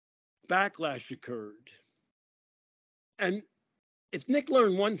backlash occurred. And if Nick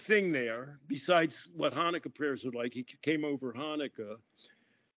learned one thing there, besides what Hanukkah prayers are like, he came over Hanukkah,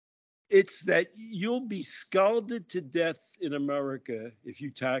 it's that you'll be scalded to death in America if you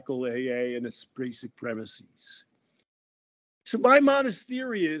tackle AA and its basic premises. So my modest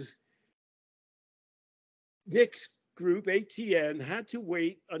theory is Nick's group, ATN, had to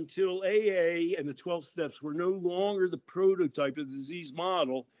wait until AA and the 12 steps were no longer the prototype of the disease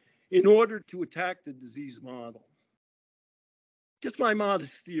model in order to attack the disease model. Just my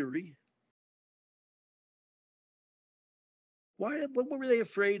modest theory. What were they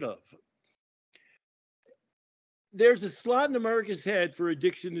afraid of? There's a slot in America's head for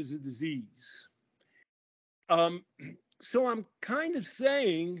addiction as a disease. So I'm kind of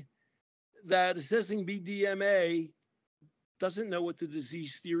saying that assessing BDMA doesn't know what the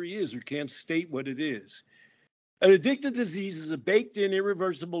disease theory is or can't state what it is. An addictive disease is a baked-in,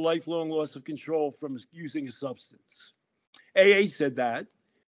 irreversible, lifelong loss of control from using a substance. AA said that.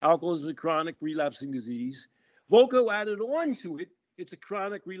 Alcoholism is a chronic relapsing disease. Volko added on to it, it's a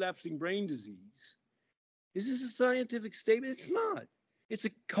chronic relapsing brain disease. Is this a scientific statement? It's not. It's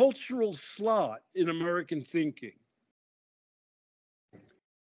a cultural slot in American thinking.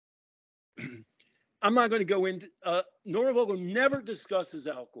 I'm not going to go into, Nora Volko never discusses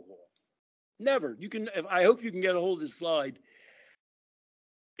alcohol. Never. You can, I hope you can get a hold of this slide.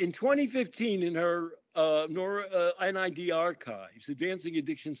 In 2015, in her NID archives, Advancing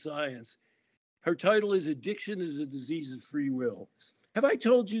Addiction Science, her title is Addiction is a Disease of Free Will. Have I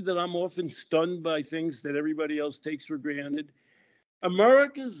told you that I'm often stunned by things that everybody else takes for granted?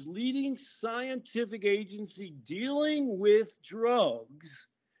 America's leading scientific agency dealing with drugs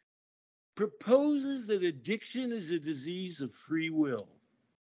proposes that addiction is a disease of free will.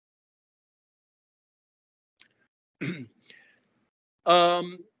 I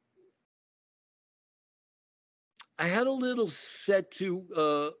had a little set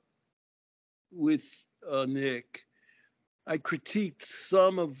to with Nick. I critiqued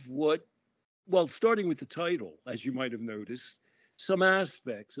some of what, well, starting with the title, as you might have noticed, some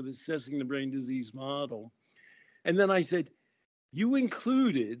aspects of assessing the brain disease model. And then I said, you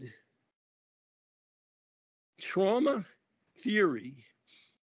included trauma theory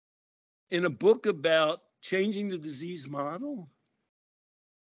in a book about changing the disease model.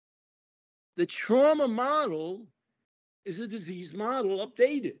 The trauma model is a disease model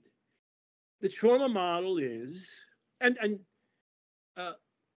updated. The trauma model is, and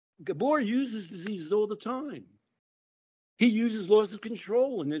Gabor uses diseases all the time. He uses loss of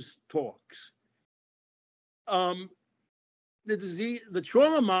control in his talks. The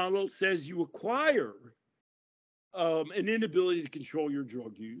trauma model says you acquire an inability to control your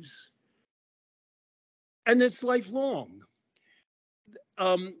drug use, and it's lifelong.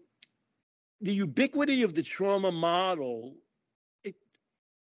 The ubiquity of the trauma model,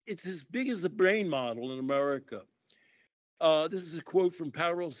 it's as big as the brain model in America. This is a quote from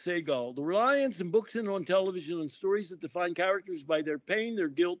Parul Sehgal. The reliance in books and on television on stories that define characters by their pain, their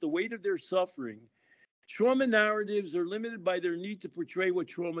guilt, the weight of their suffering. Trauma narratives are limited by their need to portray what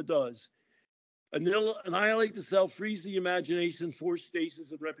trauma does. Annihilate the self, freeze the imagination, force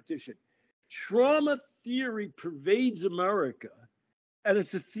stasis and repetition. Trauma theory pervades America, and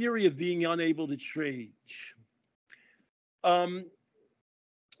it's a theory of being unable to change.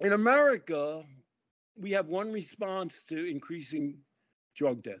 In America, we have one response to increasing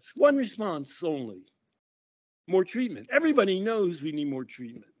drug deaths. One response only: more treatment. Everybody knows we need more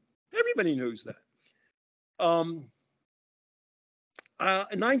treatment. Everybody knows that. In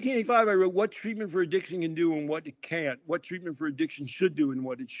 1985, I wrote What Treatment for Addiction Can Do and What It Can't, what treatment for addiction should do and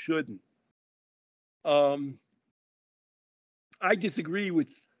what it shouldn't. I disagree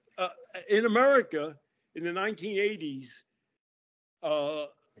with, in America, in the 1980s,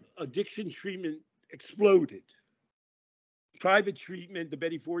 addiction treatment exploded. Private treatment, the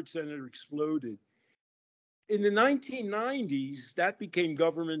Betty Ford Center exploded. In the 1990s, that became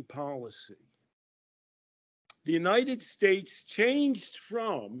government policy. The United States changed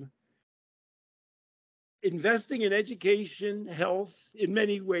from investing in education, health, in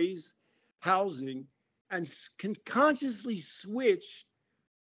many ways, housing, and consciously switched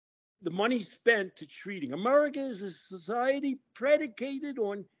the money spent to treating. America is a society predicated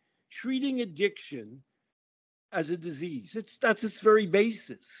on treating addiction as a disease. That's its very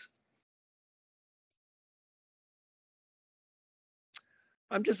basis.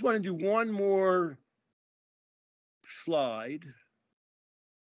 I just want to do one more slide.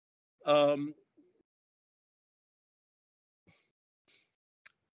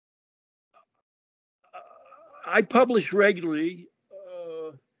 I publish regularly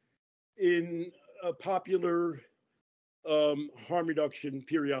in a popular harm reduction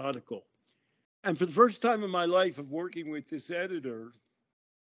periodical. And for the first time in my life of working with this editor,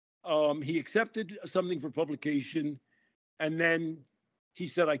 he accepted something for publication, and then he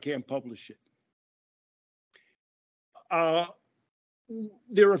said, I can't publish it.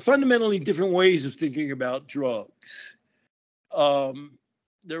 There are fundamentally different ways of thinking about drugs.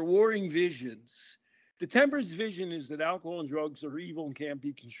 They're warring visions. The temperance vision is that alcohol and drugs are evil and can't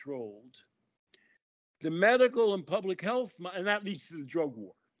be controlled. The medical and public health, and that leads to the drug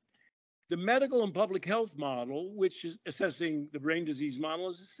war. The medical and public health model, which is assessing the brain disease model,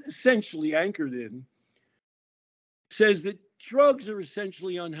 is essentially anchored in, says that drugs are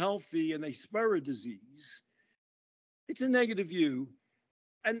essentially unhealthy and they spur a disease. It's a negative view.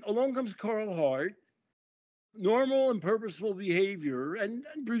 And along comes Carl Hart, normal and purposeful behavior, and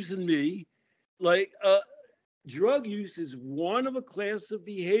Bruce and me, like drug use is one of a class of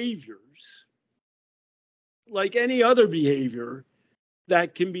behaviors, like any other behavior,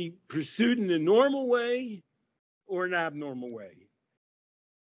 that can be pursued in a normal way or an abnormal way.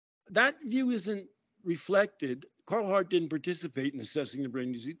 That view isn't reflected. Carl Hart didn't participate in assessing the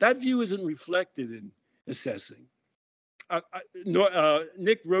brain disease. That view isn't reflected in assessing.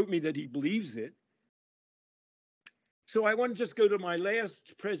 Nick wrote me that he believes it. So I want to just go to my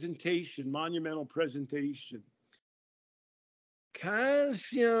last presentation, monumental presentation.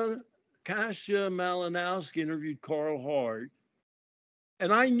 Kasia Malinowski interviewed Carl Hart,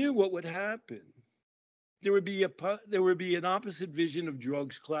 and I knew what would happen. There would be an opposite vision of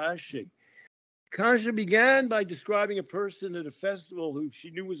drugs clashing. Kasia began by describing a person at a festival who she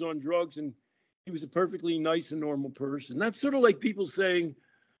knew was on drugs, and he was a perfectly nice and normal person. That's sort of like people saying,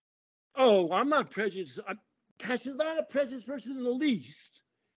 "Oh, I'm not prejudiced. Kasia's not a prejudiced person in the least."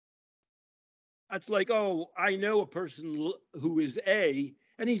 That's like, "Oh, I know a person who is A,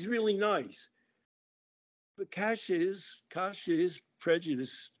 and he's really nice." But Kasia is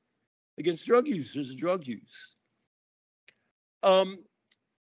prejudiced against drug users and drug use. There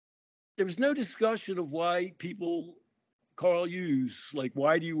was no discussion of why people Carl used, like,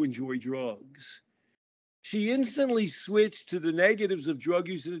 why do you enjoy drugs? She instantly switched to the negatives of drug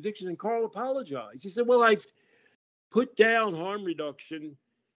use and addiction, and Carl apologized. He said, well, I've put down harm reduction.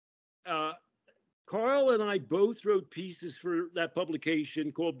 Carl and I both wrote pieces for that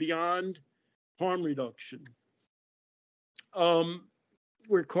publication called Beyond Harm Reduction,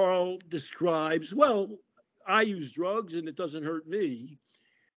 where Carl describes, well, I use drugs and it doesn't hurt me.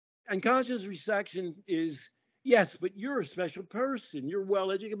 And Kasia's reaction is, yes, but you're a special person. You're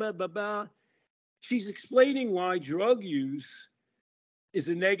well-educated, blah, blah, blah. She's explaining why drug use is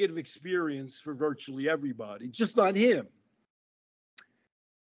a negative experience for virtually everybody, just not him.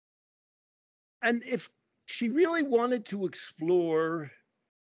 And if she really wanted to explore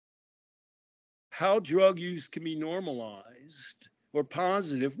how drug use can be normalized or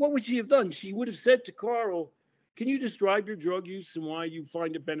positive, what would she have done? She would have said to Carl, can you describe your drug use and why you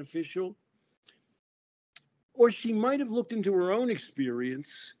find it beneficial? Or she might have looked into her own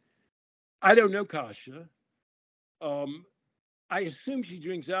experience. I don't know Kasia. I assume she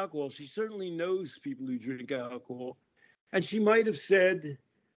drinks alcohol. She certainly knows people who drink alcohol. And she might have said,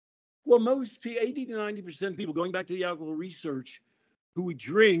 well, most 80 to 90% of people, going back to the alcohol research, who would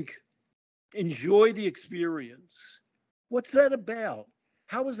drink enjoy the experience. What's that about?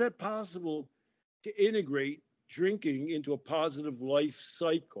 How is that possible to integrate drinking into a positive life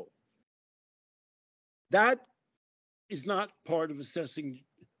cycle? That is not part of assessing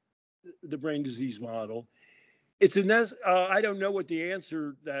the brain disease model. It's I don't know what the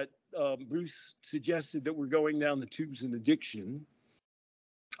answer that Bruce suggested, that we're going down the tubes in addiction.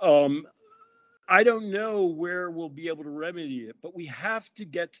 I don't know where we'll be able to remedy it, but we have to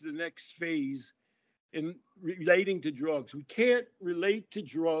get to the next phase in relating to drugs. We can't relate to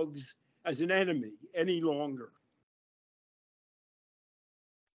drugs as an enemy any longer.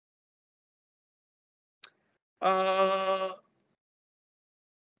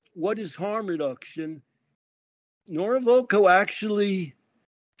 What is harm reduction? Nora Volkow actually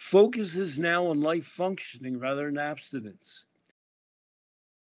focuses now on life functioning rather than abstinence.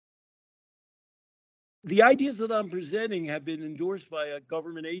 The ideas that I'm presenting have been endorsed by a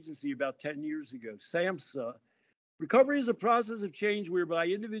government agency about 10 years ago, SAMHSA. Recovery is a process of change whereby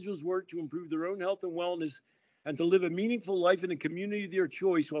individuals work to improve their own health and wellness and to live a meaningful life in a community of their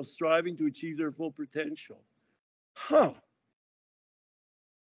choice while striving to achieve their full potential.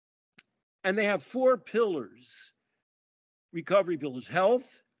 And they have 4 pillars, recovery pillars: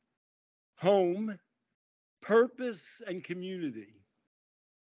 health, home, purpose, and community.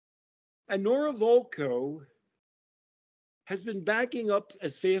 And Nora Volkow has been backing up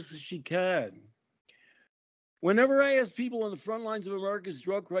as fast as she can. Whenever I ask people on the front lines of America's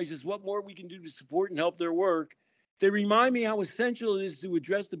drug crisis what more we can do to support and help their work, they remind me how essential it is to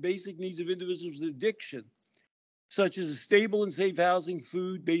address the basic needs of individuals with addiction, such as stable and safe housing,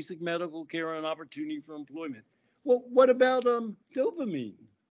 food, basic medical care, and opportunity for employment. Well, what about dopamine?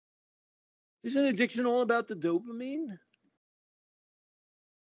 Isn't addiction all about the dopamine?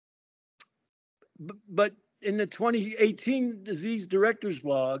 But in the 2018 disease director's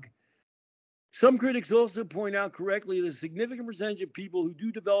blog, Some critics also point out correctly that a significant percentage of people who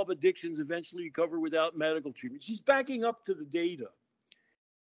do develop addictions eventually recover without medical treatment. She's backing up to the data.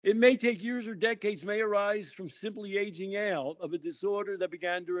 It may take years or decades, may arise from simply aging out of a disorder that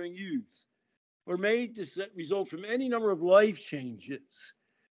began during youth, or may result from any number of life changes.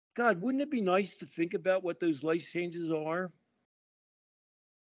 God, wouldn't it be nice to think about what those life changes are?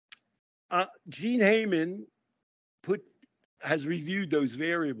 Gene Heyman has reviewed those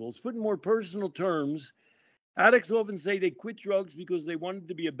variables. Put in more personal terms, addicts often say they quit drugs because they wanted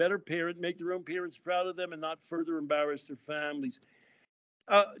to be a better parent, make their own parents proud of them, and not further embarrass their families.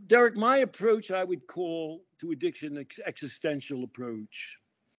 Derek, my approach I would call to addiction an existential approach.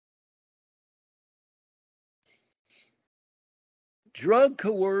 Drug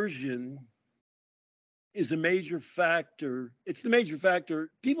coercion is a major factor. It's the major factor.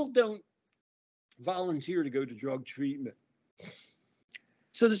 People don't volunteer to go to drug treatment.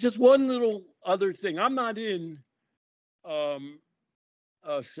 So there's just one little other thing. I'm not in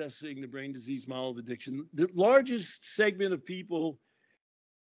assessing the brain disease model of addiction. The largest segment of people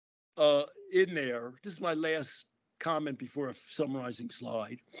in there, this is my last comment before a summarizing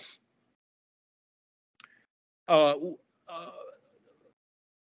slide. There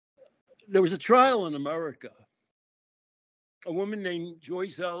was a trial in America. A woman named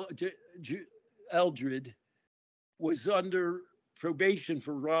Joyce Eldred was under probation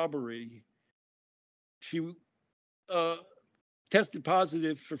for robbery. She tested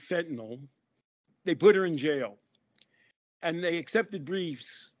positive for fentanyl. They put her in jail. And they accepted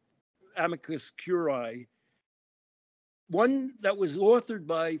briefs, amicus curiae, one that was authored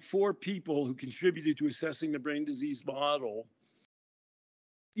by 4 people who contributed to assessing the brain disease model.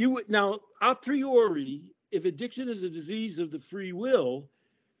 Now, a priori, if addiction is a disease of the free will,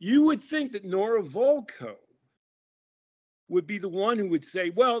 you would think that Nora Volkow would be the one who would say,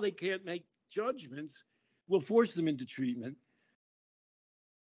 well, they can't make judgments, we'll force them into treatment.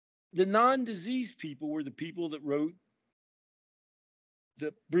 The non-disease people were the people that wrote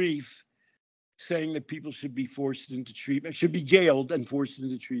the brief saying that people should be forced into treatment, should be jailed and forced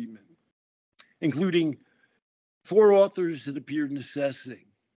into treatment, including 4 authors that appeared in assessing.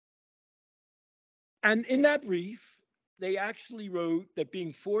 And in that brief, they actually wrote that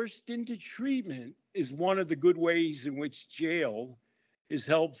being forced into treatment is one of the good ways in which jail is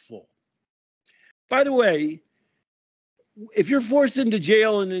helpful. By the way, if you're forced into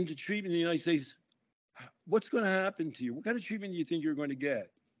jail and into treatment in the United States, what's going to happen to you? What kind of treatment do you think you're going to get?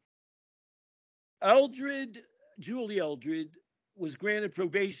 Julie Eldred, was granted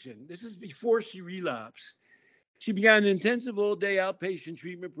probation. This is before she relapsed. She began an intensive all-day outpatient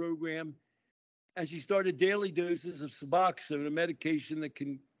treatment program, and she started daily doses of Suboxone, a medication that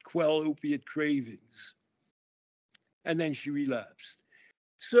can quell opiate cravings. And then she relapsed.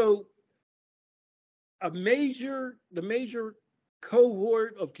 So the major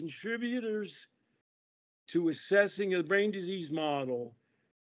cohort of contributors to assessing the brain disease model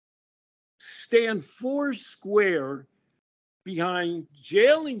stand 4 square behind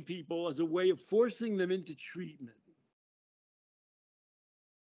jailing people as a way of forcing them into treatment.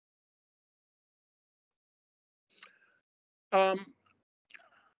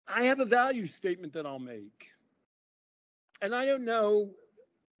 I have a value statement that I'll make. And I don't know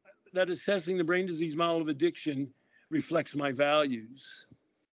that assessing the brain disease model of addiction reflects my values.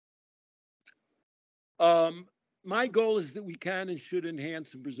 My goal is that we can and should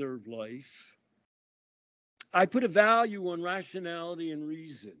enhance and preserve life. I put a value on rationality and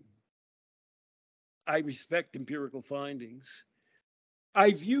reason. I respect empirical findings.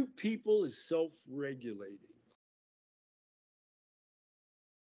 I view people as self-regulating.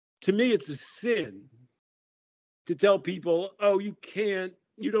 To me, it's a sin to tell people, oh, you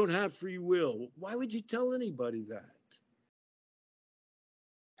don't have free will. Why would you tell anybody that?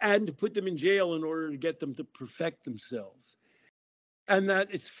 And to put them in jail in order to get them to perfect themselves. And that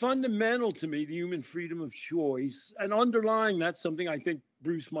it's fundamental to me, the human freedom of choice. And underlying that, something I think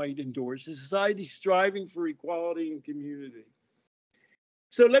Bruce might endorse, is society striving for equality and community.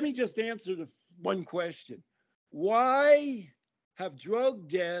 So let me just answer the one question. Why have drug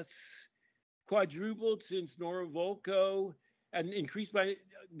deaths quadrupled since Nora Volkow and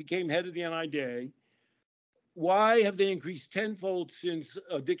became head of the NIDA? Why have they increased tenfold since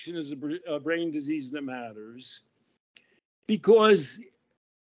addiction is a brain disease that matters? Because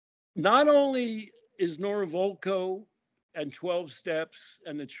not only is Nora Volkow and 12 steps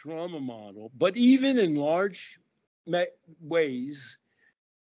and the trauma model, but even in large ways,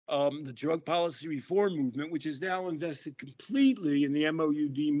 the drug policy reform movement, which is now invested completely in the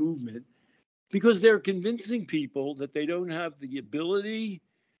MOUD movement, because they're convincing people that they don't have the ability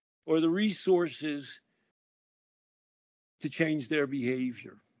or the resources to change their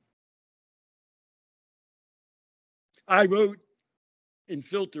behavior. I wrote in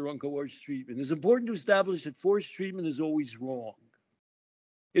Filter on coerced treatment, it's important to establish that forced treatment is always wrong.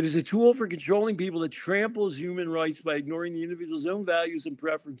 It is a tool for controlling people that tramples human rights by ignoring the individual's own values and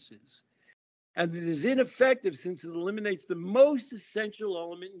preferences. And it is ineffective since it eliminates the most essential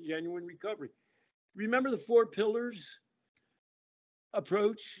element in genuine recovery. Remember the 4 pillars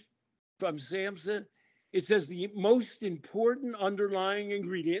approach from SAMHSA? It says the most important underlying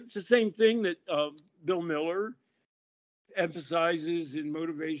ingredient. It's the same thing that Bill Miller emphasizes in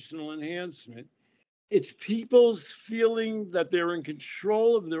motivational enhancement. It's people's feeling that they're in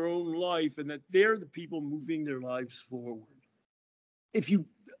control of their own life and that they're the people moving their lives forward. If you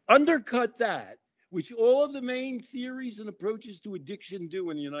undercut that, which all of the main theories and approaches to addiction do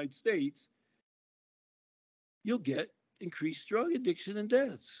in the United States, you'll get increased drug addiction and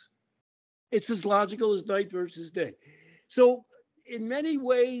deaths. It's as logical as night versus day. So in many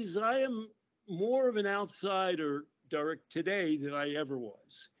ways, I am more of an outsider, Derek, today than I ever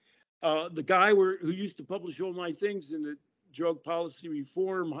was. The guy who used to publish all my things in the Drug Policy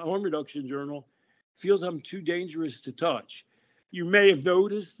Reform Harm Reduction Journal feels I'm too dangerous to touch. You may have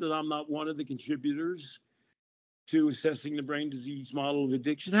noticed that I'm not one of the contributors to assessing the brain disease model of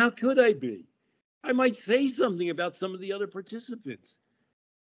addiction. How could I be? I might say something about some of the other participants.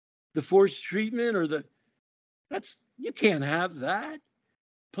 The forced treatment or you can't have that.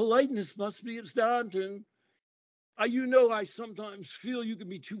 Politeness must be of Stanton. I sometimes feel you can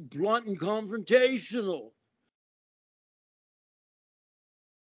be too blunt and confrontational.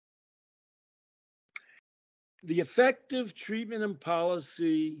 The effective treatment and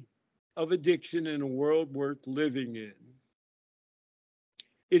policy of addiction in a world worth living in.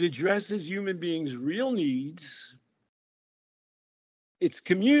 It addresses human beings' real needs. It's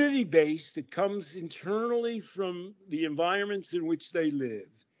community-based. It comes internally from the environments in which they live.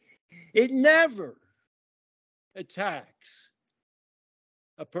 It never attacks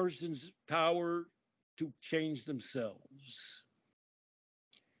a person's power to change themselves.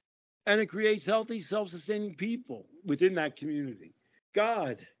 And it creates healthy, self-sustaining people within that community.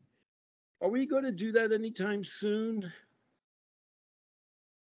 God, are we going to do that anytime soon?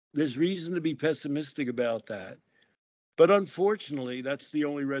 There's reason to be pessimistic about that. But unfortunately, that's the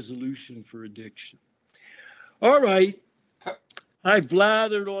only resolution for addiction. All right. I've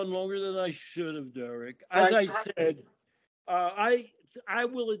blathered on longer than I should have, Derek. As I said, I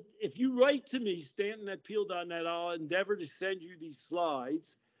will, if you write to me, Stanton@Peele.net, I'll endeavor to send you these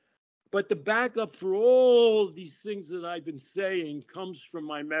slides. But the backup for all of these things that I've been saying comes from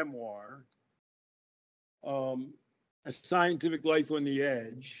my memoir, A Scientific Life on the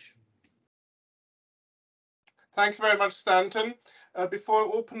Edge. Thank you very much, Stanton. Before I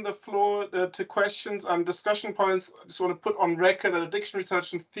open the floor to questions and discussion points, I just want to put on record that Addiction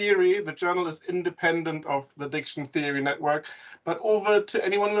Research and Theory, the journal, is independent of the Addiction Theory Network. But over to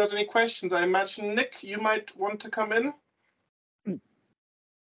anyone who has any questions. I imagine, Nick, you might want to come in.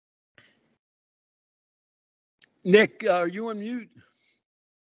 Nick, are you on mute?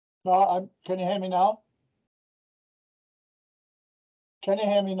 No, can you hear me now? Can you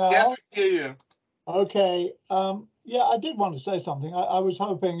hear me now? Yes, we hear you. Okay. Yeah, I did want to say something. I was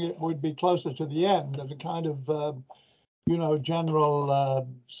hoping it would be closer to the end, as a kind of, general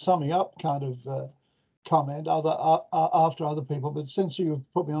summing up kind of comment after other people. But since you've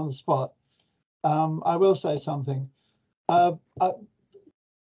put me on the spot, I will say something.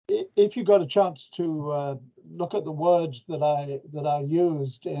 If you got a chance to look at the words that I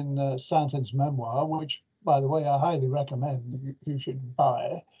used in Stanton's memoir, which, by the way, I highly recommend you should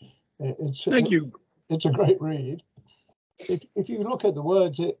buy. Thank you. It's a great read. If you look at the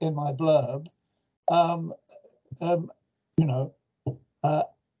words in my blurb, I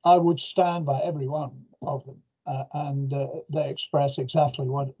would stand by every one of them, and they express exactly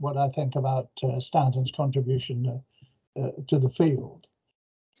what I think about Stanton's contribution to the field.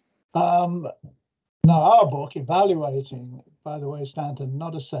 Now, our book, Evaluating, by the way, Stanton,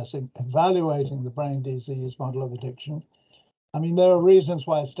 not assessing, Evaluating the Brain Disease Model of Addiction. I mean, there are reasons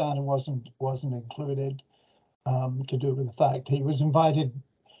why Stanton wasn't included, to do with the fact he was invited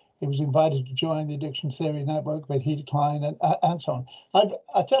to join the Addiction Theory Network, but he declined, and so on.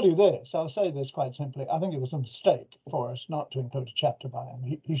 I tell you this, I'll say this quite simply. I think it was a mistake for us not to include a chapter by him.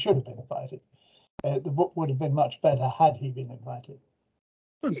 He should have been invited. The book would have been much better had he been invited.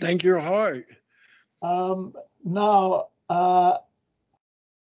 Thank your heart. Now,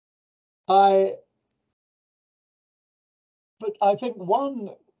 but I think one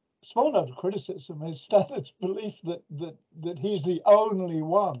small note of criticism is Stanton's belief that he's the only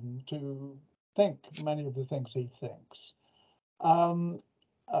one to think many of the things he thinks.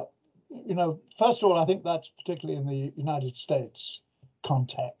 First of all, I think that's particularly in the United States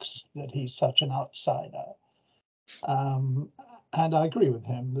context that he's such an outsider. And I agree with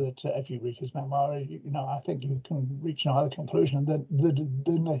him that if you read his memoir, I think you can reach no other conclusion than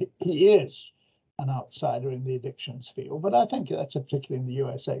he is an outsider in the addictions field. But I think that's particularly in the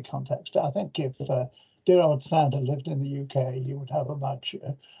USA context. I think if dear old Stanton lived in the UK, he would have a much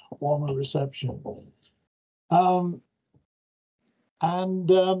warmer reception.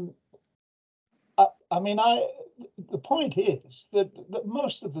 The point is that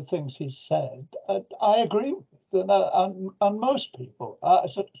most of the things he said, I agree with. And most people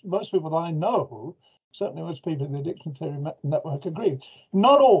that I know, certainly most people in the Addiction Theory Network agree.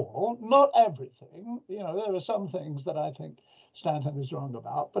 Not all, not everything. There are some things that I think Stanton is wrong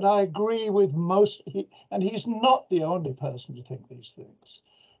about, but I agree with most. And he's not the only person to think these things.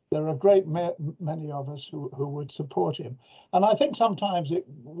 There are a great many of us who would support him. And I think sometimes it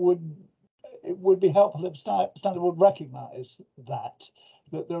would be helpful if Stanton would recognize that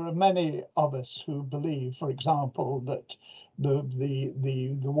there are many of us who believe, for example, that the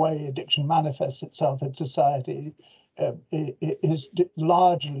way addiction manifests itself in society is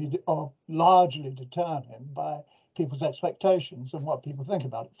largely determined by people's expectations and what people think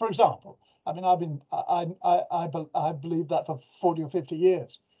about it. For example, I believe that for 40 or 50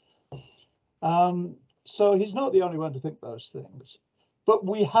 years. So he's not the only one to think those things. But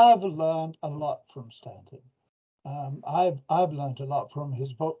we have learned a lot from Stanton. I've learned a lot from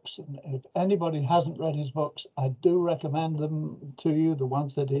his books, and if anybody hasn't read his books, I do recommend them to you. The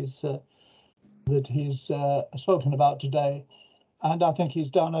ones that he's spoken about today, and I think he's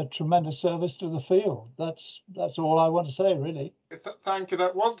done a tremendous service to the field. That's all I want to say, really. Thank you.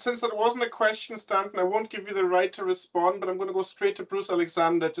 Since that wasn't a question, Stanton, I won't give you the right to respond, but I'm going to go straight to Bruce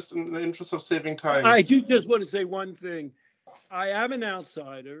Alexander, just in the interest of saving time. I do just want to say one thing. I am an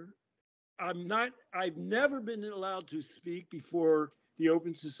outsider. I've never been allowed to speak before the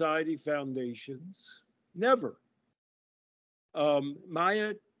Open Society Foundations. Never.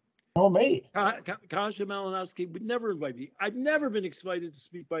 Maya Kasha Malinowski would never invite me. I've never been excited to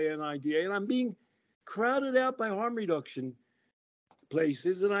speak by NIDA, and I'm being crowded out by harm reduction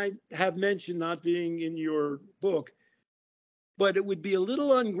places. And I have mentioned not being in your book, but it would be a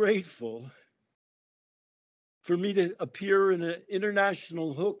little ungrateful for me to appear in an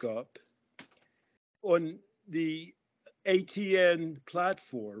international hookup on the ATN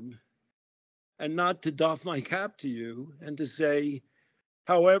platform and not to doff my cap to you and to say,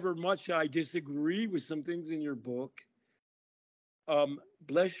 however much I disagree with some things in your book,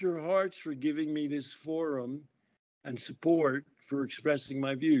 bless your hearts for giving me this forum and support for expressing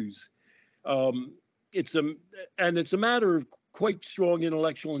my views. It's a matter of quite strong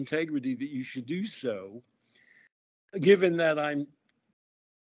intellectual integrity that you should do so, given that I'm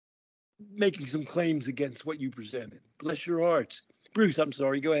making some claims against what you presented. Bless your hearts. Bruce, I'm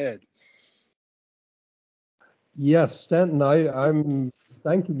sorry, go ahead. Yes, Stanton, I'm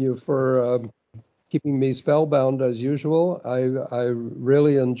thanking you for keeping me spellbound as usual. I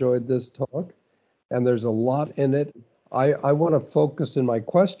really enjoyed this talk, and there's a lot in it. I want to focus in my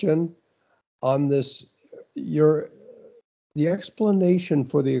question on this, the explanation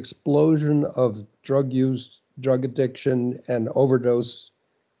for the explosion of drug use, drug addiction, and overdose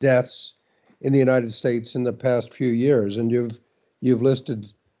deaths in the United States in the past few years, and you've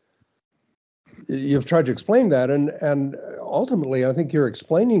tried to explain that, and ultimately I think you're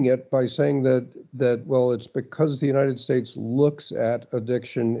explaining it by saying that well, it's because the United States looks at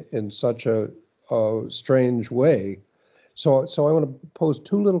addiction in such a strange way. So I want to pose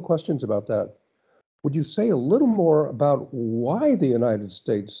two little questions about that. Would you say a little more about why the United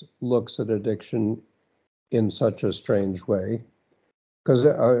States looks at addiction in such a strange way? Because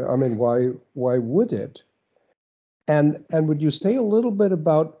I mean, why would it? And would you say a little bit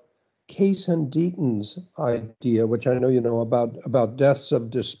about Case and Deaton's idea, which I know you know about deaths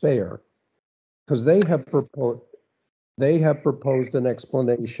of despair, because they have proposed an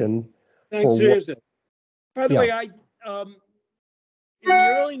explanation. Thanks, Susan. By the way, in the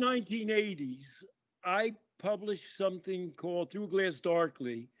early 1980s, I published something called Through Glass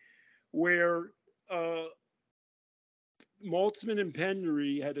Darkly, where Maltzman and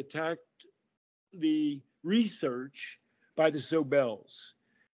Pendery had attacked the research by the Sobels.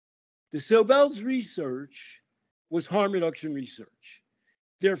 The Sobels research was harm reduction research.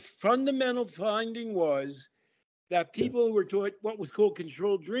 Their fundamental finding was that people who were taught what was called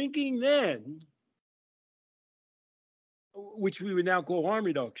controlled drinking then which we would now call harm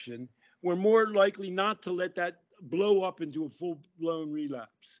reduction, were more likely not to let that blow up into a full-blown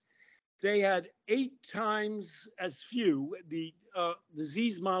relapse. They had 8 times as few, the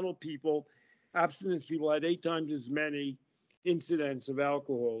disease model people, abstinence people had 8 times as many incidents of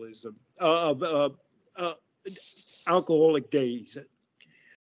alcoholism, alcoholic days.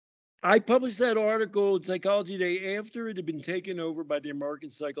 I published that article in Psychology Today after it had been taken over by the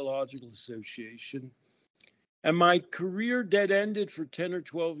American Psychological Association. And my career dead-ended for 10 or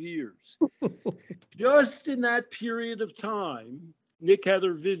 12 years. Just in that period of time, Nick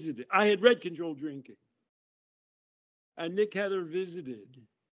Heather visited. I had read Controlled Drinking. And Nick Heather visited.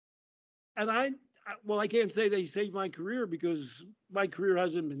 And I can't say they saved my career because my career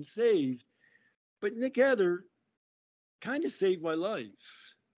hasn't been saved. But Nick Heather kind of saved my life.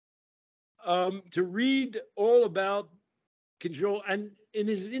 To read all about control, and in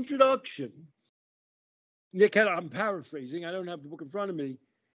his introduction, Nick Heather, I'm paraphrasing, I don't have the book in front of me,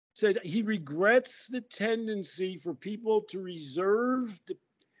 said he regrets the tendency for people to reserve the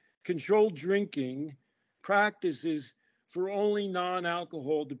controlled drinking practices for only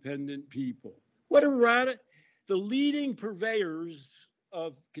non-alcohol dependent people. What a radical, the leading purveyors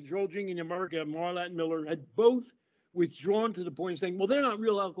of controlled drinking in America, Marlatt and Miller, had both withdrawn to the point of saying, well, they're not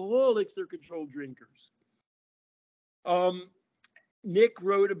real alcoholics, they're controlled drinkers. Nick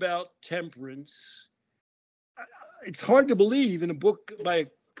wrote about temperance. It's hard to believe in a book by a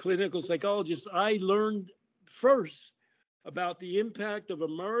clinical psychologist, I learned first about the impact of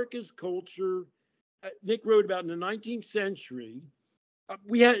America's culture. Nick wrote about in the 19th century.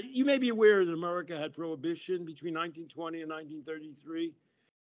 You may be aware that America had prohibition between 1920 and 1933.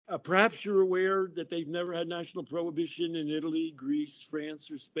 Perhaps you're aware that they've never had national prohibition in Italy, Greece, France,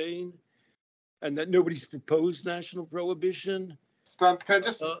 or Spain, and that nobody's proposed national prohibition. Stan, can I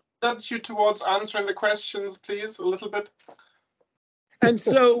just nudge you towards answering the questions, please, a little bit? And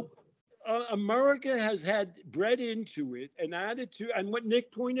so America has had bred into it an attitude, and what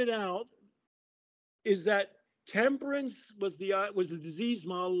Nick pointed out is that temperance was the disease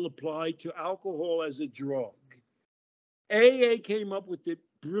model applied to alcohol as a drug. AA came up with the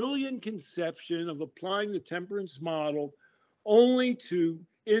brilliant conception of applying the temperance model only to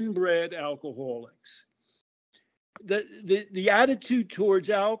inbred alcoholics. The attitude towards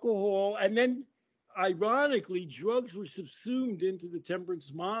alcohol, and then ironically, drugs were subsumed into the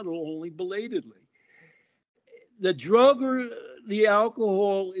temperance model only belatedly. The drug or the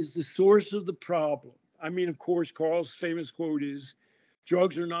alcohol is the source of the problem. I mean, of course, Carl's famous quote is,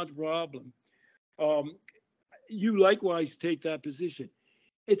 drugs are not the problem. You likewise take that position.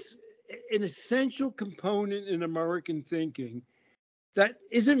 It's an essential component in American thinking that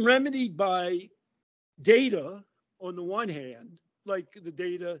isn't remedied by data on the one hand, like the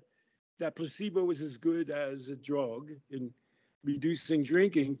data that placebo is as good as a drug in reducing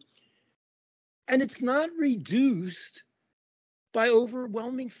drinking. And it's not reduced by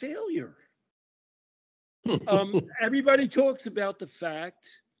overwhelming failure. Everybody talks about the fact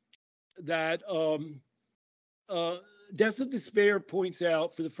that Deaths of Despair points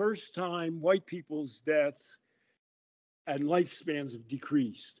out for the first time white people's deaths and lifespans have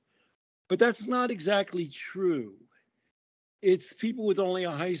decreased. But that's not exactly true. It's people with only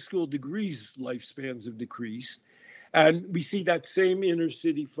a high school degree's lifespans have decreased. And we see that same inner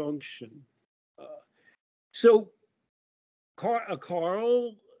city function. So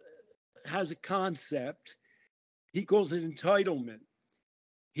Carl has a concept. He calls it entitlement,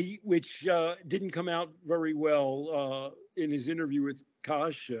 which didn't come out very well in his interview with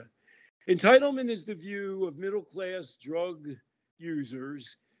Kasha. Entitlement is the view of middle-class drug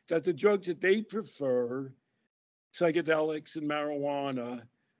users that the drugs that they prefer, psychedelics and marijuana,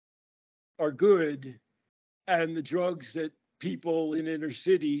 are good, and the drugs that people in inner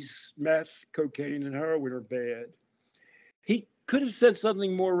cities, meth, cocaine, and heroin, are bad. He could have said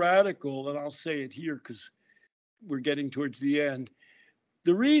something more radical, and I'll say it here because we're getting towards the end.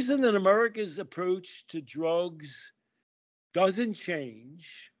 The reason that America's approach to drugs doesn't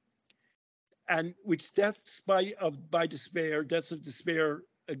change, and which deaths by despair, deaths of despair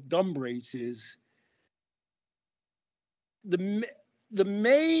adumbrates, is the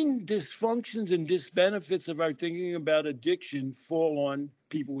main dysfunctions and disbenefits of our thinking about addiction fall on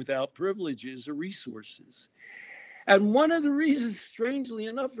people without privileges or resources. And one of the reasons, strangely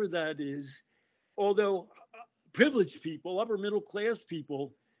enough, for that is, although privileged people, upper middle class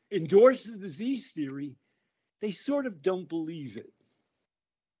people, endorse the disease theory, they sort of don't believe it.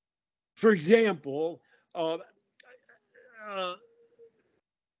 For example,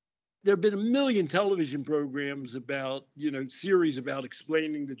 there have been a million television programs about, series about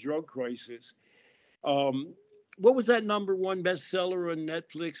explaining the drug crisis. what was that #1 bestseller on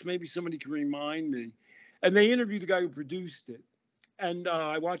Netflix? Maybe somebody can remind me. And they interviewed the guy who produced it. And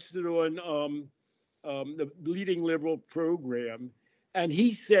I watched it on the leading liberal program. And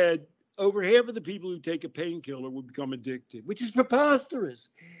he said over half of the people who take a painkiller will become addicted, which is preposterous.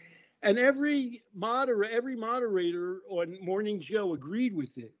 And every moderator on Morning Joe agreed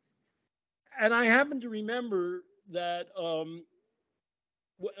with it. And I happen to remember that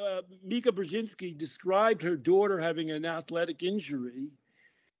Mika Brzezinski described her daughter having an athletic injury.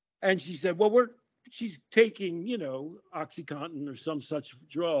 And she said, well, she's taking, OxyContin or some such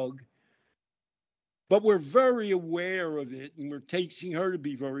drug. But we're very aware of it, and we're teaching her to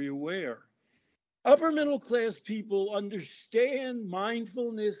be very aware. Upper middle class people understand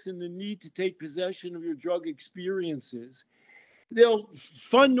mindfulness and the need to take possession of your drug experiences. They'll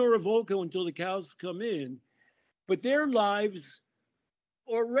fund Noravolco until the cows come in, but their lives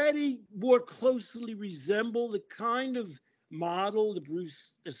already more closely resemble the kind of model that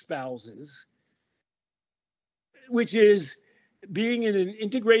Bruce espouses, which is being in an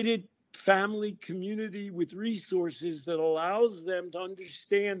integrated family community with resources that allows them to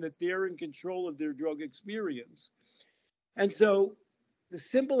understand that they're in control of their drug experience. And so the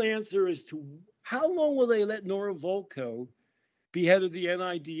simple answer is to how long will they let Noravolco be head of the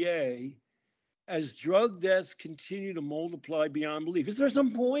NIDA as drug deaths continue to multiply beyond belief? Is there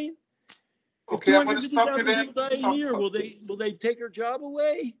some point? Okay, I'm going to stop you there. People die a year, will they take her job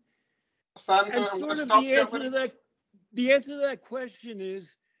away? Sandra, I'm going to stop you. The answer to that question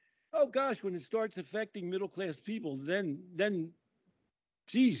is, oh gosh, when it starts affecting middle-class people, then,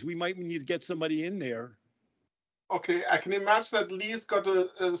 geez, we might need to get somebody in there. Okay, I can imagine that Lee's got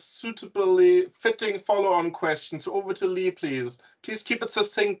a suitably fitting follow-on question. So over to Lee, please. Please keep it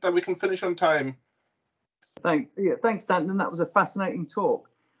succinct that we can finish on time. Thanks, Stanton. That was a fascinating talk.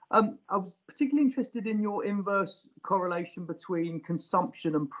 I was particularly interested in your inverse correlation between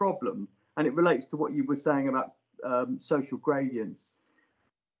consumption and problem, and it relates to what you were saying about social gradients.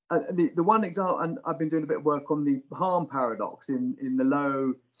 The one example, and I've been doing a bit of work on the harm paradox in the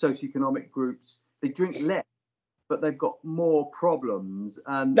low socioeconomic groups. They drink less, but they've got more problems.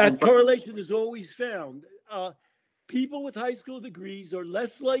 And that correlation is always found. People with high school degrees are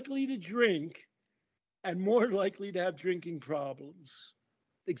less likely to drink and more likely to have drinking problems.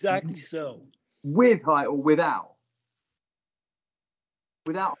 Exactly so. With high or without?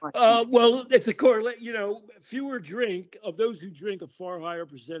 Without high. Well, it's a correlate. Fewer drink. Of those who drink, a far higher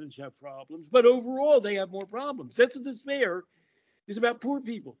percentage have problems. But overall, they have more problems. Sense of despair is about poor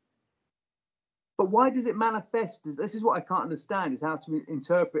people. But why does it manifest? This is what I can't understand, is how to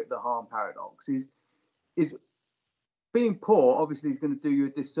interpret the harm paradox. Is being poor obviously is going to do you a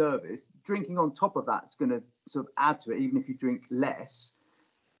disservice. Drinking on top of that's going to sort of add to it, even if you drink less.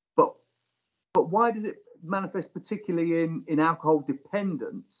 But why does it manifest particularly in alcohol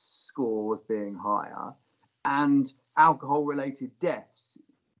dependence scores being higher and alcohol-related deaths?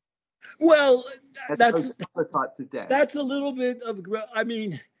 Well, that's other types of deaths. That's a little bit of. I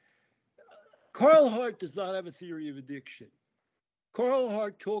mean, Carl Hart does not have a theory of addiction. Carl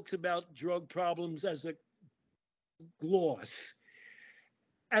Hart talks about drug problems as a gloss.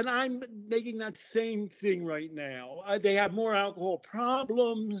 And I'm making that same thing right now. They have more alcohol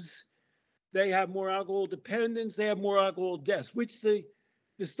problems. They have more alcohol dependence. They have more alcohol deaths, which the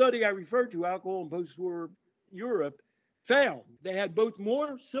study I referred to, Alcohol in Post-War Europe, found. They had both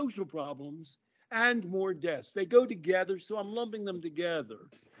more social problems and more deaths. They go together, so I'm lumping them together.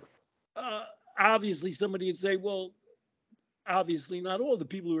 Obviously, somebody would say, well, obviously not all the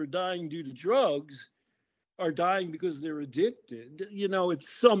people who are dying due to drugs are dying because they're addicted. It's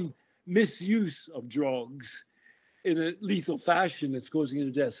some misuse of drugs in a lethal fashion that's causing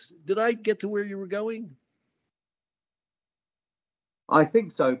you deaths. Did I get to where you were going? I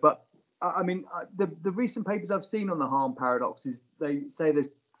think so, but I mean, the recent papers I've seen on the harm paradox is they say there's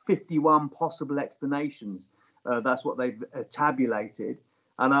 51 possible explanations. That's what they've tabulated.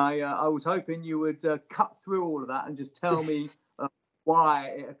 And I was hoping you would cut through all of that and just tell me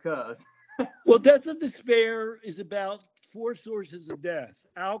why it occurs. Well, death of despair is about 4 sources of death: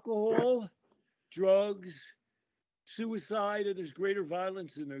 alcohol, drugs, suicide, and there's greater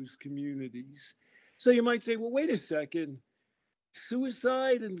violence in those communities. So you might say, well, wait a second,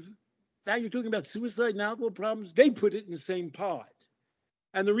 suicide, and now you're talking about suicide and alcohol problems, they put it in the same pot.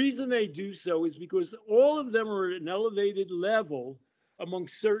 And the reason they do so is because all of them are at an elevated level among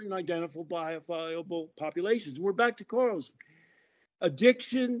certain identifiable populations. We're back to Carl's.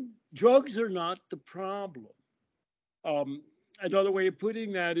 Addiction, drugs are not the problem. Another way of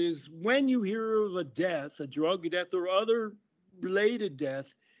putting that is when you hear of a death, a drug death or other related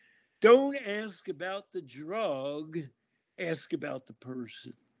death, Don't ask about the drug, ask about the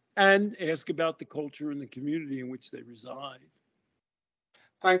person, and ask about the culture and the community in which they reside.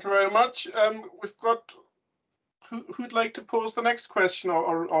 Thank you very much. We've got, who'd like to pose the next question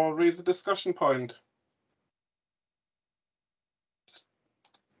or raise a discussion point?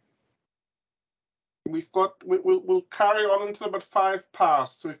 We'll carry on until about 5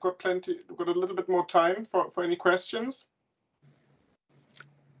 past, so we've got a little bit more time for any questions.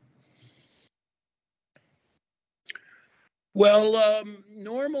 Well,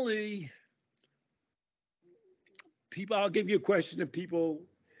 normally I'll give you a question to people.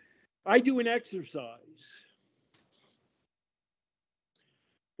 I do an exercise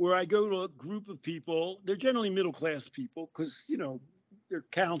where I go to a group of people. They're generally middle-class people because, they're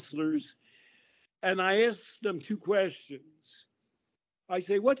counselors. And I ask them 2 questions. I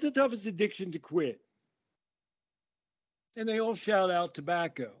say, what's the toughest addiction to quit? And they all shout out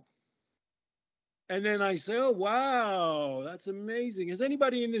tobacco. And then I say, oh, wow, that's amazing. Has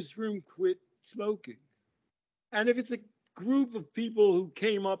anybody in this room quit smoking? And if it's a group of people who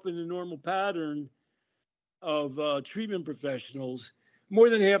came up in the normal pattern of treatment professionals, more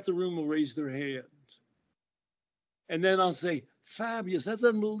than half the room will raise their hand. And then I'll say, fabulous, that's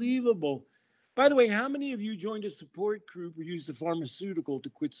unbelievable. By the way, how many of you joined a support group or used a pharmaceutical to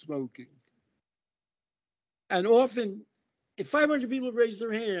quit smoking? And often, if 500 people raise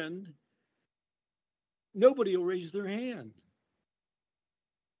their hand, nobody will raise their hand.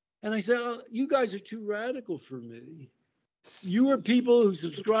 And I said, oh, you guys are too radical for me. You are people who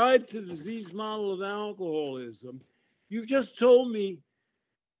subscribe to the disease model of alcoholism. You've just told me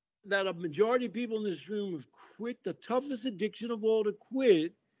that a majority of people in this room have quit the toughest addiction of all to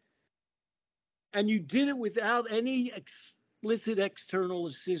quit, and you did it without any explicit external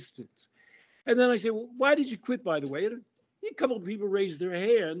assistance. And then I say, well, why did you quit, by the way? And a couple of people raised their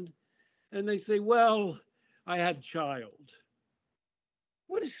hand, and they say, well, I had a child.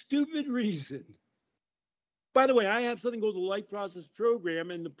 What a stupid reason. By the way, I have something called the Life Process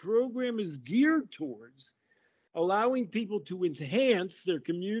Program, and the program is geared towards allowing people to enhance their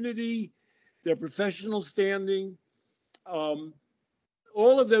community, their professional standing,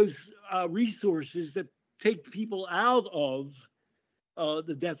 all of those resources that take people out of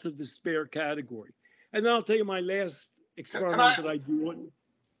the deaths of despair category. And then I'll tell you my last experiment that I do.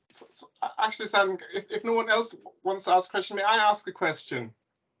 Actually, Sam, if no one else wants to ask a question, may I ask a question?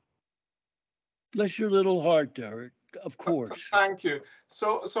 Bless your little heart, Derek. Of course. Thank you.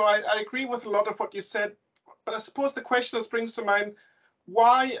 So I agree with a lot of what you said, but I suppose the question that springs to mind,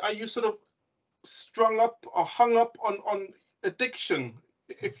 why are you sort of strung up or hung up on addiction?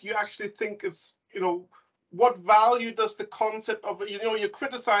 If you actually think it's, what value does the concept of, you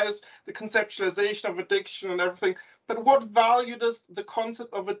criticize the conceptualization of addiction and everything, but what value does the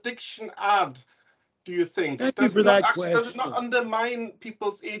concept of addiction add, do you think? Thank you for that question. Does it not undermine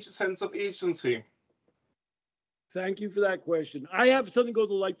people's sense of agency? Thank you for that question. I have something called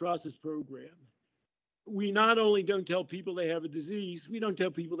the Life Process Program. We not only don't tell people they have a disease, we don't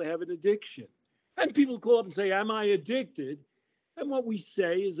tell people they have an addiction. And people call up and say, am I addicted? And what we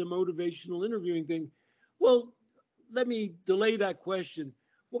say is a motivational interviewing thing. Well, let me delay that question.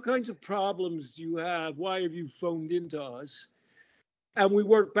 What kinds of problems do you have? Why have you phoned into us? And we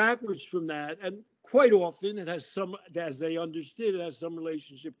work backwards from that. And quite often it has some, as they understood, it has some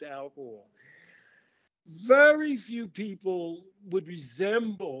relationship to alcohol. Very few people would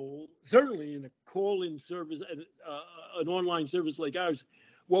resemble, certainly in a call-in service, an online service like ours,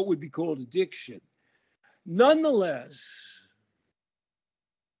 what would be called addiction. Nonetheless,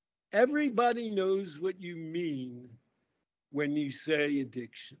 everybody knows what you mean when you say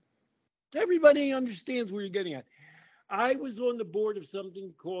addiction. Everybody understands where you're getting at. I was on the board of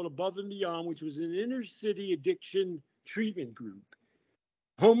something called Above and Beyond, which was an inner city addiction treatment group.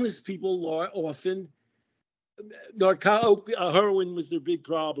 Homeless people often, heroin was their big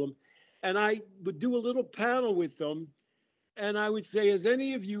problem. And I would do a little panel with them. And I would say, has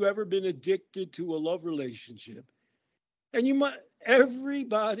any of you ever been addicted to a love relationship? And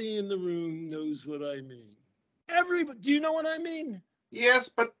everybody in the room knows what I mean. Do you know what I mean? Yes,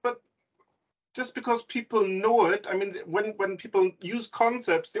 but just because people know it, I mean, when people use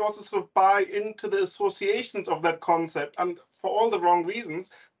concepts, they also sort of buy into the associations of that concept. And for all the wrong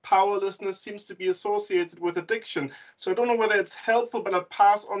reasons, powerlessness seems to be associated with addiction. So I don't know whether it's helpful, but I'll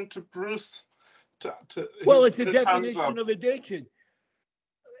pass on to Bruce. Well, it's a definition of addiction.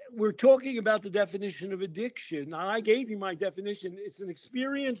 We're talking about the definition of addiction. I gave you my definition. It's an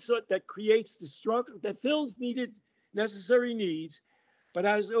experience that creates that fills necessary needs, but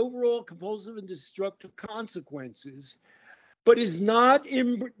has overall compulsive and destructive consequences. but is not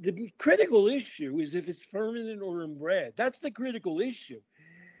the critical issue is if it's permanent or inbred. That's the critical issue.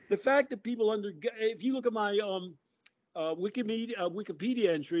 The fact that people if you look at my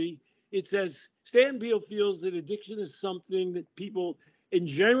Wikipedia entry, it says Stanton Peele feels that addiction is something that people in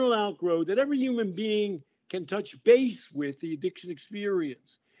general outgrow, that every human being can touch base with the addiction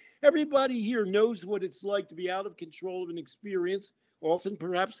experience. Everybody here knows what it's like to be out of control of an experience, often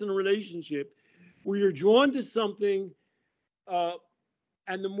perhaps in a relationship, where you're drawn to something,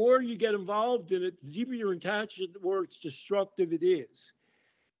 and the more you get involved in it, the deeper you're attached, the more it's destructive it is.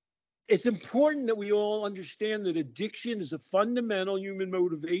 It's important that we all understand that addiction is a fundamental human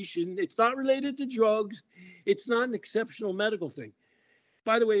motivation. It's not related to drugs. It's not an exceptional medical thing.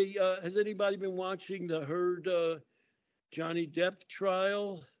 By the way, has anybody been watching the Heard Johnny Depp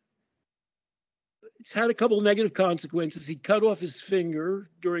trial? It's had a couple of negative consequences. He cut off his finger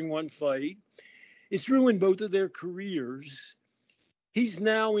during one fight. It's ruined both of their careers. He's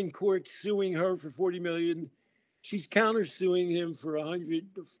now in court suing her for $40 million. She's countersuing him for 100,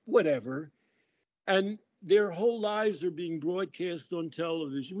 whatever. And their whole lives are being broadcast on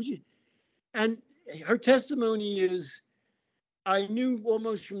television. And her testimony is, I knew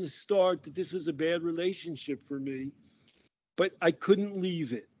almost from the start that this was a bad relationship for me, but I couldn't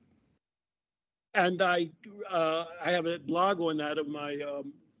leave it. And I have a blog on that of my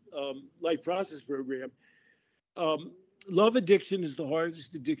life process program. Love addiction is the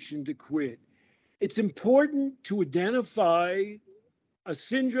hardest addiction to quit. It's important to identify a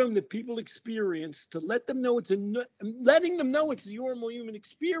syndrome that people experience, to let them know letting them know it's a normal human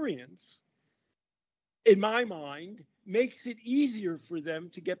experience, in my mind, makes it easier for them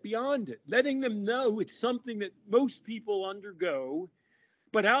to get beyond it. Letting them know it's something that most people undergo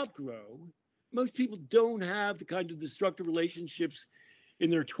but outgrow. Most people don't have the kind of destructive relationships in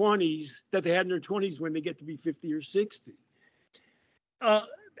their 20s that they had in their 20s when they get to be 50 or 60.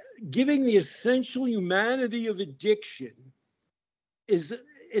 Giving the essential humanity of addiction is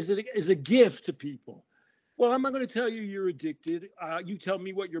a gift to people. Well, I'm not going to tell you you're addicted. You tell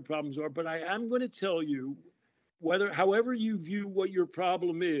me what your problems are, but I am going to tell you however you view what your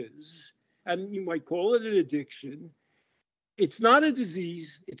problem is, and you might call it an addiction. It's not a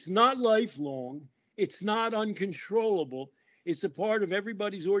disease. It's not lifelong. It's not uncontrollable. It's a part of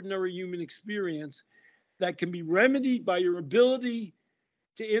everybody's ordinary human experience that can be remedied by your ability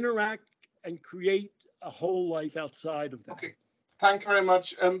to interact and create a whole life outside of that. Okay, thank you very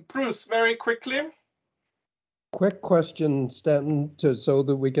much. Bruce, very quickly. Quick question, Stanton, so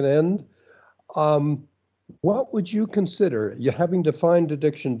that we can end. What would you consider, you having defined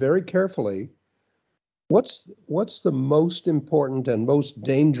addiction very carefully, what's the most important and most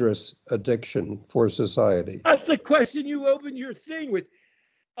dangerous addiction for society? That's the question you opened your thing with.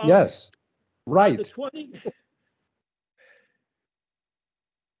 Yes, right.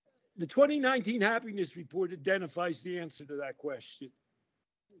 The 2019 Happiness Report identifies the answer to that question.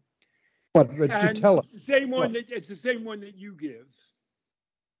 But to tell us. It's the same one that you give.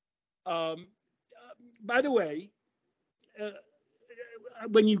 By the way, I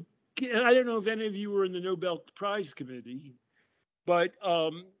don't know if any of you were in the Nobel Prize Committee, but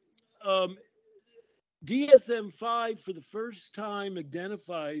DSM-5 for the first time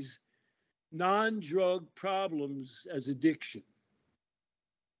identifies non-drug problems as addiction.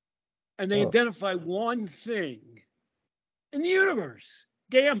 And they identify one thing in the universe: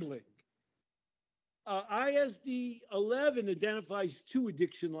 gambling. ISD 11 identifies two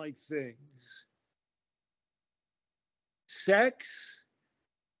addiction-like things: sex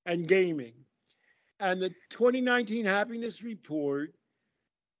and gaming. And the 2019 Happiness Report,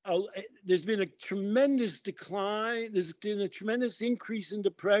 there's been a tremendous decline. There's been a tremendous increase in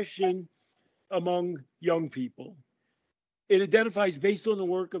depression among young people. It identifies, based on the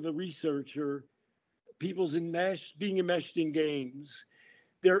work of a researcher, people's being enmeshed in games.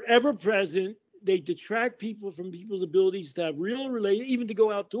 They're ever present. They detract people from people's abilities to have real relationships, even to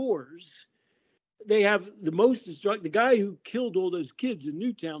go outdoors. They have the most destructive. The guy who killed all those kids in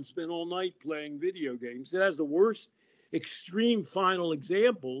Newtown spent all night playing video games. It has the worst extreme final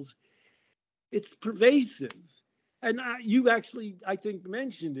examples. It's pervasive. And you actually, I think,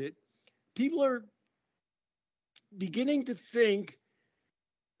 mentioned it. People are beginning to think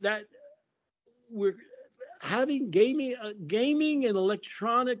that we're having gaming and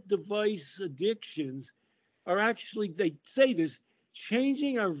electronic device addictions are actually, they say this,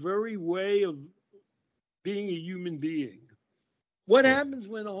 changing our very way of being a human being. What happens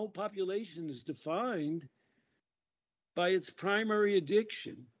when a whole population is defined by its primary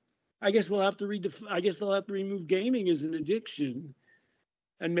addiction? I guess they'll have to remove gaming as an addiction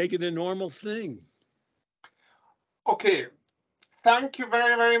and make it a normal thing. Okay, Thank you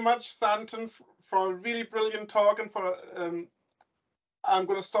very, very much, Stanton, for a really brilliant talk, and for I'm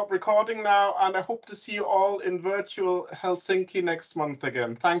going to stop recording now, and I hope to see you all in virtual Helsinki next month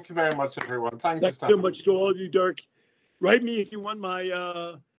again. Thank you very much, everyone. Thank you, Thanks Stanton. so much to all of you, Dirk. Write me if you want my